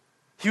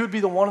 he would be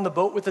the one in the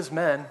boat with his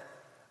men,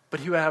 but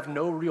he would have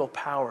no real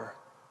power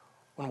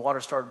when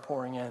water started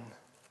pouring in.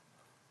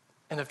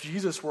 And if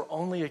Jesus were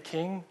only a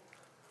king,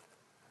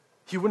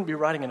 he wouldn't be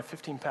riding in a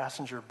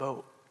 15-passenger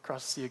boat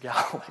across the Sea of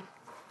Galilee.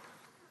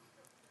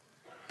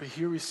 But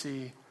here we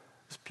see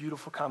this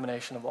beautiful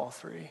combination of all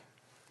three.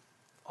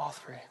 All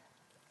three.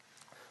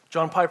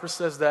 John Piper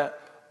says that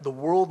the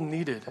world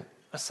needed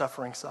a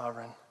suffering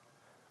sovereign.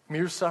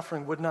 Mere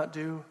suffering would not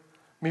do.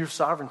 Mere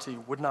sovereignty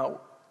would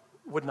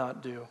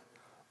not do.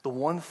 The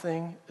one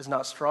thing is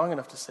not strong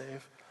enough to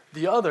save.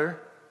 The other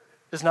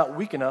is not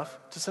weak enough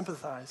to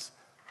sympathize.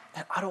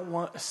 And I don't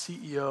want a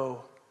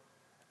CEO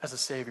as a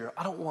savior.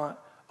 I don't want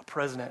a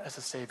president as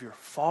a savior,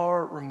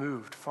 far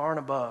removed, far and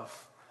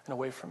above and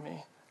away from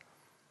me.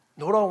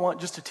 Nor do I want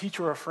just a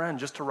teacher or a friend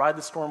just to ride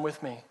the storm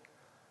with me.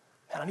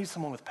 Man, I need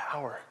someone with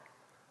power.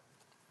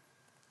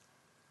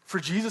 For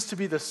Jesus to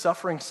be the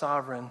suffering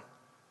sovereign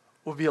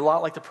would be a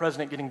lot like the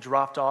president getting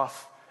dropped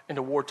off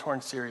into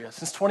war-torn Syria.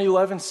 Since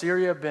 2011,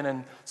 Syria has been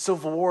in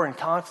civil war and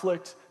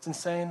conflict. It's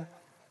insane.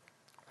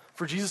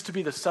 For Jesus to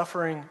be the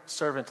suffering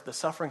servant, the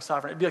suffering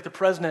sovereign, it'd be like the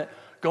president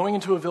going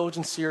into a village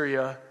in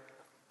Syria,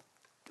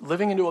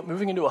 moving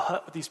into a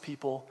hut with these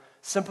people,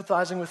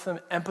 sympathizing with them,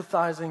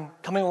 empathizing,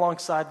 coming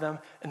alongside them,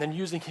 and then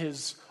using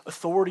his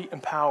authority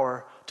and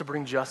power to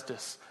bring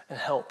justice and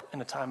help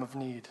in a time of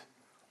need.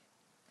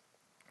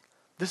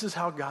 This is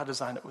how God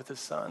designed it with his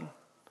son.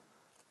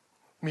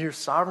 Mere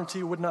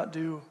sovereignty would not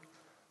do.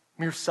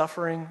 Mere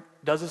suffering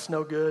does us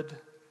no good.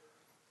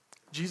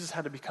 Jesus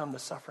had to become the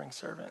suffering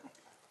servant.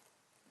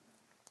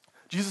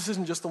 Jesus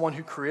isn't just the one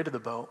who created the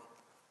boat.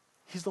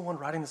 He's the one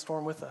riding the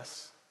storm with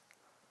us.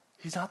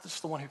 He's not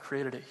just the one who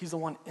created it. He's the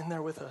one in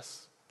there with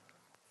us.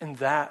 And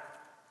that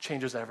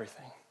changes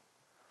everything.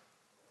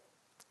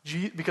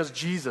 Because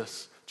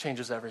Jesus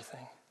changes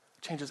everything.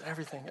 Changes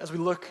everything. As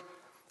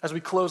we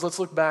close, let's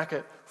look back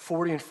at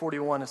 40 and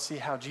 41 and see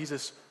how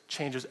Jesus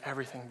changes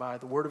everything by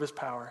the word of his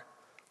power.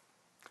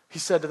 He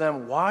said to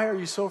them, "Why are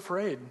you so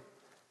afraid?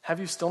 Have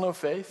you still no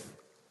faith?"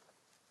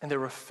 And they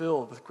were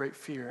filled with great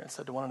fear and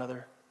said to one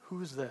another,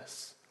 "Who is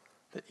this,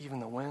 that even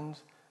the wind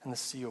and the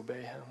sea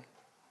obey him?"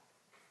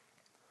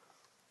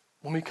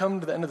 When we come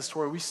to the end of the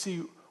story, we see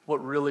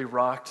what really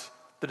rocked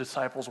the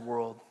disciples'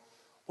 world.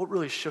 What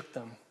really shook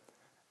them?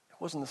 It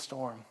wasn't the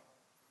storm.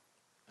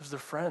 It was their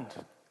friend.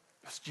 It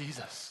was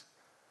Jesus.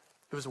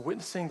 It was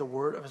witnessing the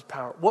word of his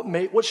power.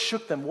 What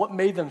shook them? What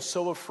made them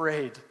so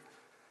afraid?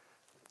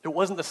 It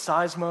wasn't the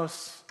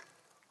seismos,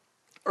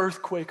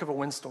 earthquake of a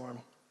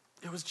windstorm.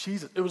 It was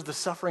Jesus. It was the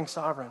suffering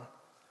sovereign.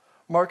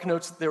 Mark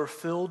notes that they were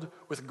filled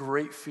with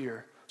great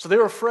fear. So they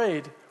were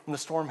afraid when the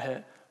storm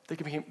hit. They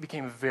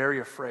became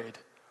very afraid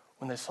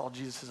when they saw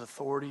Jesus'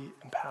 authority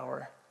and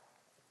power.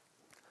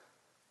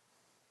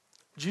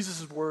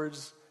 Jesus'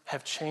 words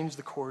have changed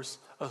the course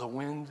of the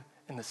wind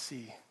and the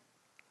sea.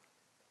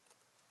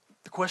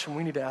 The question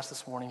we need to ask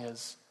this morning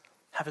is,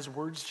 have his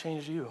words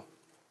changed you?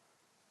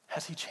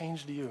 Has he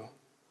changed you?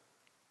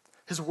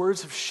 His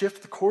words have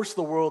shifted the course of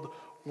the world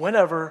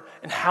whenever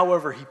and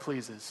however he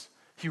pleases.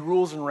 He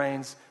rules and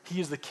reigns. He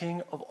is the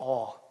king of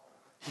all.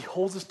 He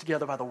holds us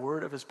together by the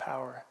word of his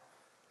power.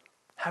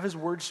 Have his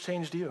words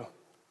changed you?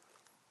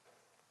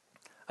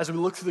 As we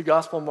look through the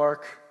Gospel of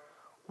Mark,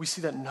 we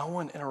see that no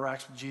one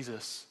interacts with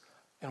Jesus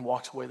and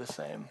walks away the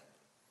same.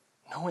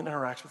 No one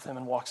interacts with him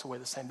and walks away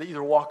the same. They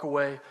either walk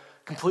away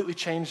completely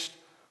changed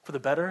for the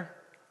better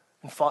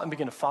and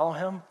begin to follow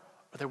him,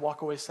 or they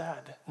walk away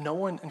sad. No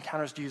one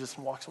encounters Jesus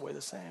and walks away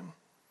the same.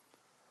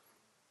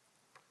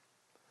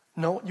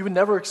 No, you would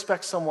never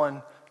expect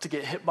someone to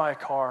get hit by a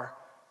car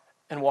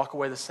and walk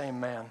away the same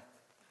man.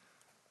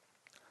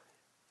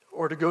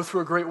 Or to go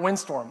through a great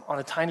windstorm on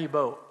a tiny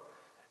boat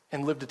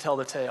and live to tell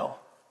the tale.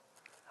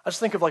 I just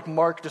think of like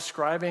Mark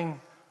describing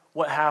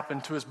what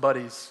happened to his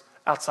buddies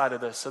outside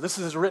of this. So this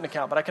is his written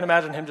account, but I can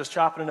imagine him just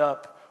chopping it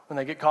up when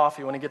they get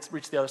coffee, when he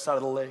reach the other side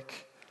of the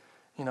lake.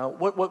 You know,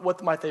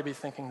 what might they be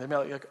thinking? They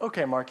might be like,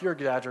 okay, Mark, you're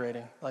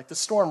exaggerating. Like the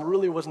storm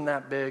really wasn't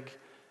that big.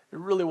 It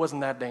really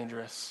wasn't that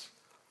dangerous.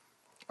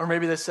 Or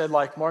maybe they said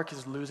like, Mark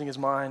is losing his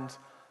mind.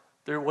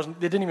 It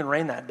didn't even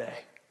rain that day.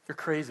 You're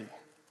crazy.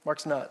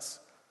 Mark's nuts.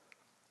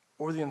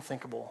 Or the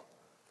unthinkable,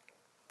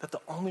 that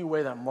the only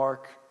way that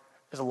Mark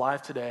is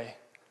alive today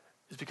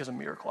is because a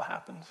miracle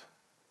happened.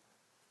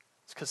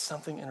 It's because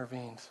something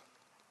intervened.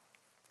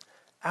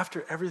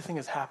 After everything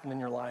has happened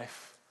in your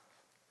life,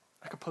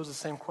 I could pose the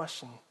same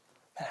question.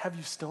 Man, have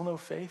you still no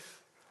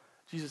faith?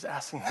 Jesus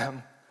asking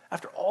them.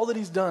 After all that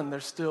he's done,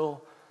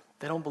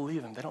 they don't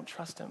believe him. They don't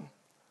trust him.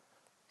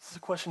 This is a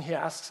question he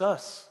asks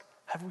us.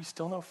 Have we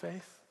still no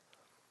faith?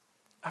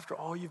 After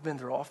all you've been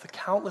through, all of the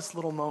countless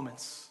little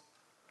moments,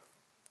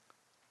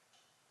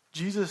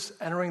 Jesus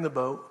entering the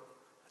boat,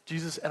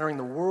 Jesus entering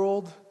the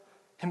world,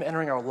 him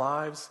entering our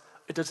lives,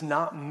 it does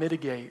not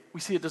mitigate. We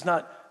see it does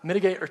not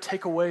mitigate or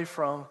take away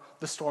from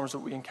the storms that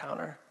we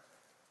encounter.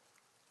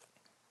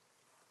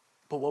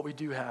 But what we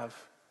do have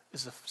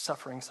is a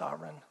suffering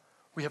sovereign.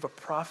 We have a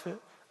prophet,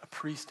 a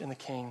priest, and a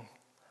king.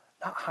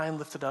 Not high and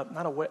lifted up,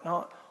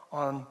 not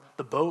on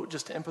the boat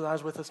just to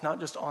empathize with us, not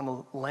just on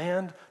the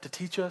land to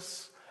teach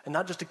us, and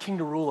not just a king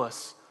to rule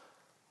us,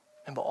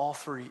 but all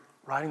three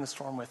riding the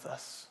storm with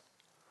us.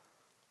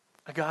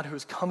 A God who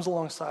comes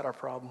alongside our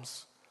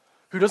problems,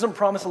 who doesn't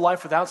promise a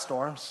life without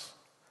storms.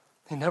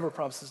 He never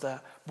promises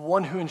that, but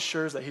one who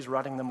ensures that he's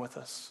riding them with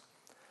us.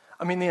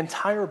 I mean, the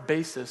entire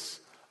basis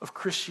of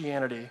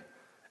Christianity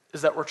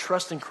is that we're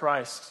trusting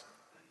Christ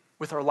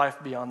with our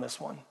life beyond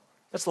this one.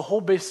 That's the whole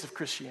basis of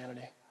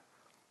Christianity.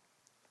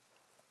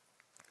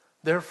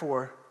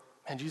 Therefore,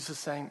 Jesus is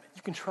saying,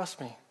 you can trust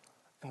me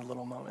in the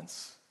little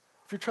moments.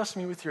 If you're trusting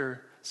me with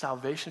your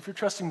salvation, if you're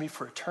trusting me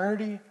for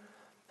eternity,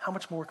 how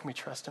much more can we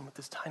trust him with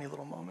these tiny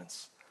little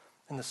moments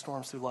in the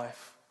storms through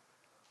life?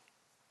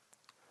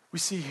 We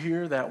see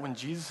here that when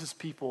Jesus'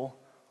 people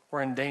were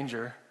in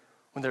danger,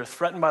 when they were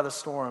threatened by the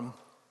storm,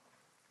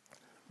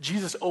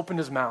 Jesus opened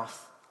his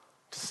mouth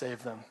to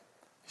save them.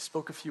 He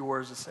spoke a few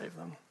words to save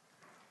them.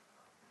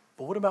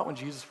 But what about when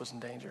Jesus was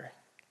in danger?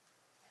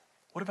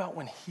 What about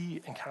when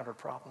he encountered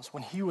problems,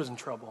 when he was in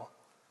trouble?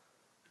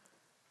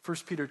 1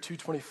 Peter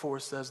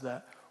 2:24 says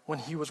that when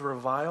he was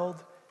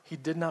reviled, he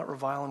did not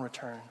revile in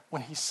return.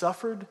 When he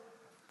suffered,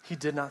 he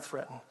did not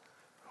threaten.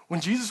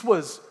 When Jesus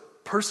was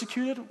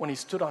persecuted, when he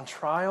stood on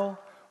trial,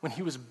 when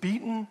he was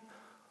beaten,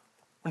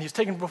 when he was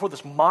taken before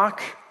this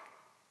mock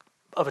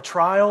of a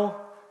trial,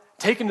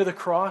 taken to the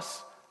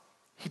cross,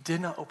 he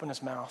did not open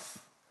his mouth.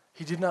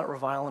 He did not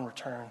revile in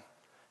return.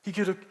 He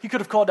could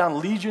have called down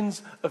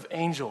legions of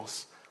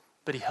angels,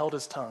 but he held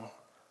his tongue.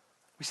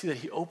 We see that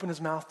he opened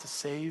his mouth to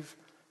save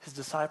his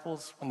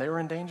disciples when they were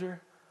in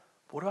danger.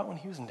 But what about when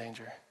he was in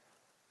danger?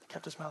 He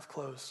kept his mouth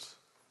closed.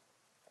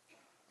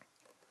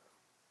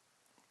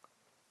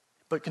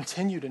 But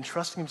continued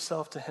entrusting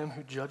himself to him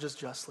who judges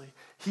justly.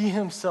 He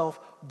himself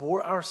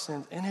bore our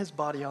sins in his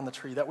body on the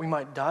tree, that we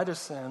might die to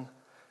sin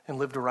and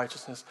live to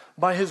righteousness.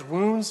 By his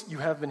wounds you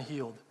have been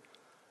healed.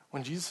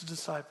 When Jesus'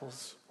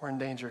 disciples were in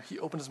danger, he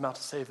opened his mouth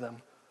to save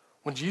them.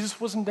 When Jesus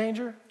was in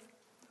danger,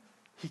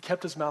 he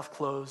kept his mouth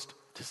closed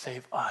to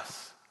save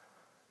us.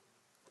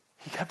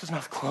 He kept his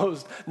mouth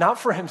closed, not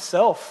for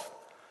himself.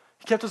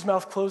 He kept his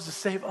mouth closed to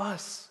save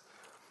us.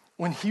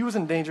 When he was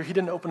in danger, he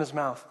didn't open his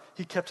mouth.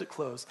 He kept it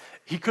closed.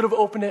 He could have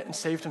opened it and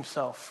saved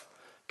himself.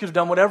 He could have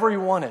done whatever he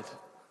wanted.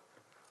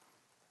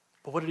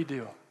 But what did he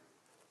do?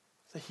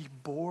 That he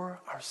bore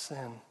our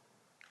sin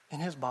in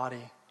his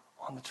body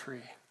on the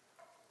tree,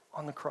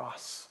 on the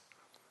cross.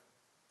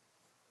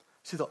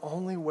 See, the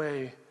only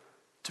way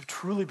to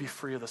truly be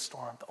free of the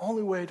storm, the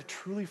only way to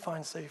truly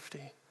find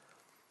safety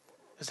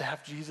is to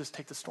have Jesus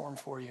take the storm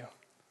for you.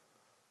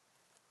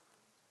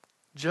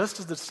 Just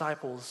as the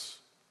disciples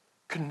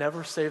could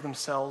never save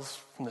themselves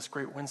from this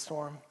great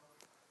windstorm,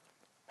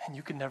 man,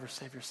 you could never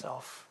save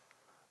yourself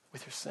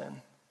with your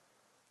sin.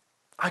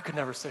 I could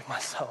never save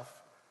myself.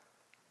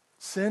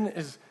 Sin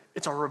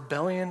it's a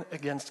rebellion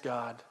against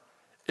God.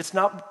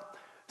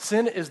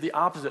 Sin is the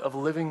opposite of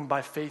living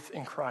by faith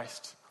in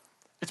Christ.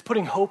 It's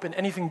putting hope in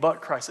anything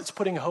but Christ. It's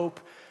putting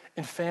hope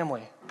in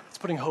family. It's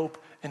putting hope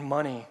in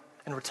money,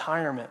 in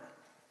retirement,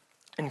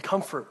 in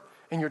comfort,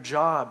 in your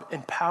job,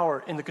 in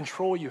power, in the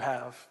control you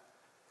have.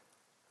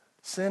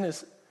 Sin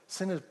is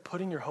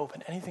putting your hope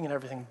in anything and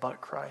everything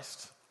but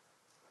Christ.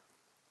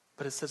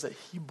 But it says that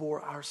he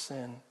bore our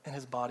sin in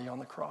his body on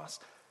the cross.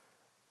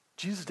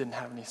 Jesus didn't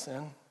have any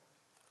sin,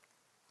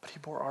 but he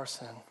bore our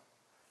sin.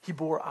 He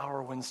bore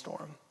our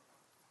windstorm.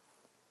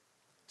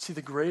 See,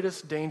 the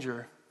greatest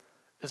danger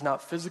is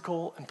not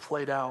physical and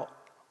played out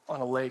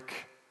on a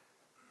lake.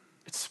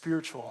 It's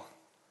spiritual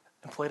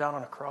and played out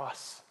on a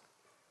cross.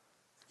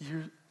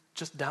 You're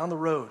just down the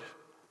road.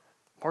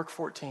 Mark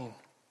 14.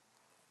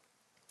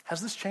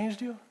 Has this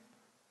changed you?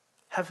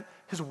 Have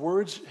his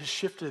words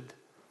shifted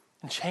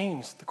and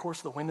changed the course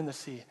of the wind and the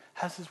sea?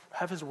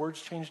 Have his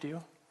words changed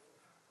you?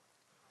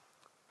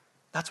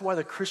 That's why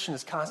the Christian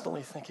is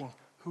constantly thinking,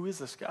 who is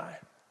this guy?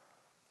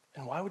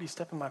 And why would he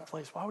step in my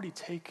place? Why would he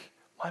take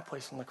my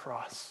place on the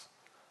cross?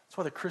 That's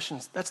why the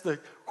Christians, that's the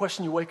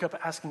question you wake up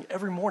asking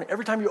every morning,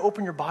 every time you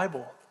open your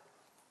Bible.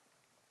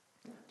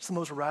 It's the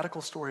most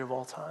radical story of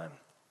all time.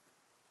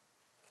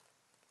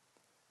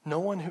 No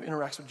one who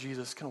interacts with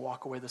Jesus can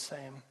walk away the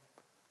same.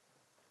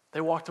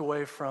 They walked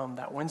away from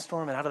that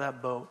windstorm and out of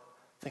that boat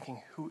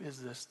thinking, who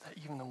is this that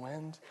even the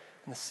wind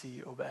and the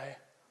sea obey?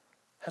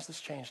 Has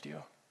this changed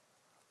you?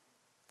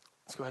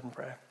 Let's go ahead and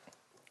pray.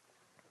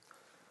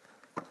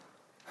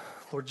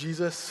 Lord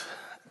Jesus,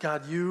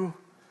 God, you,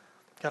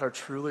 God, are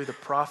truly the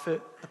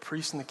prophet, the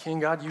priest, and the king.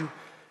 God, you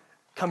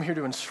come here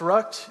to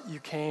instruct. You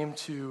came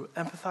to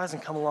empathize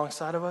and come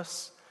alongside of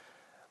us.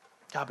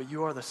 God, but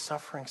you are the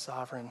suffering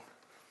sovereign.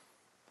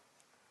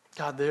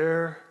 God,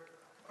 there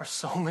are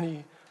so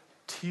many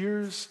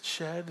tears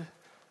shed,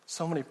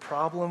 so many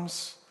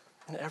problems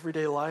in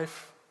everyday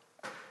life.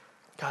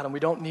 God, and we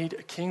don't need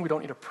a king, we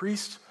don't need a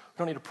priest, we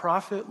don't need a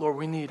prophet. Lord,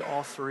 we need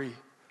all three.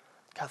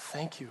 God,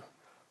 thank you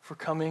for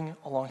coming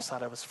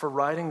alongside of us, for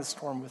riding the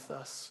storm with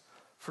us,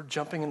 for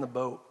jumping in the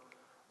boat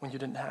when you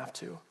didn't have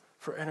to,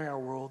 for entering our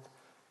world,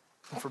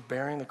 and for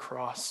bearing the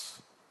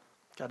cross.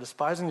 God,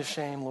 despising the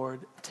shame,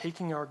 Lord,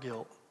 taking our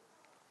guilt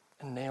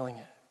and nailing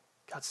it.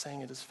 God,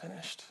 saying it is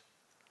finished.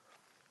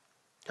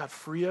 God,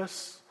 free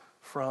us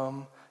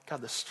from,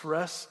 God, the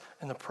stress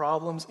and the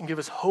problems, and give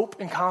us hope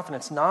and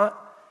confidence,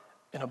 not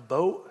in a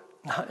boat,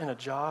 not in a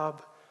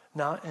job,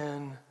 not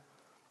in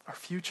our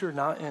future,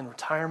 not in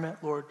retirement.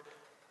 Lord,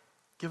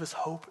 give us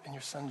hope in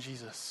your Son,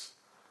 Jesus.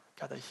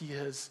 God, that he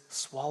has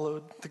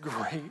swallowed the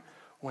great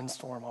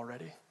windstorm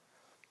already.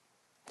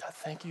 God,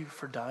 thank you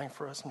for dying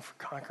for us and for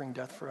conquering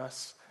death for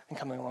us and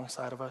coming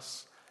alongside of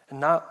us and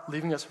not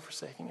leaving us or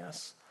forsaking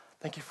us.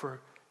 Thank you for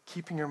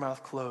keeping your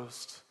mouth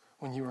closed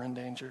when you were in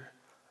danger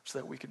so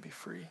that we could be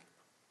free.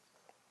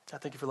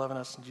 God, thank you for loving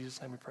us. In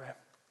Jesus' name we pray.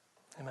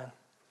 Amen.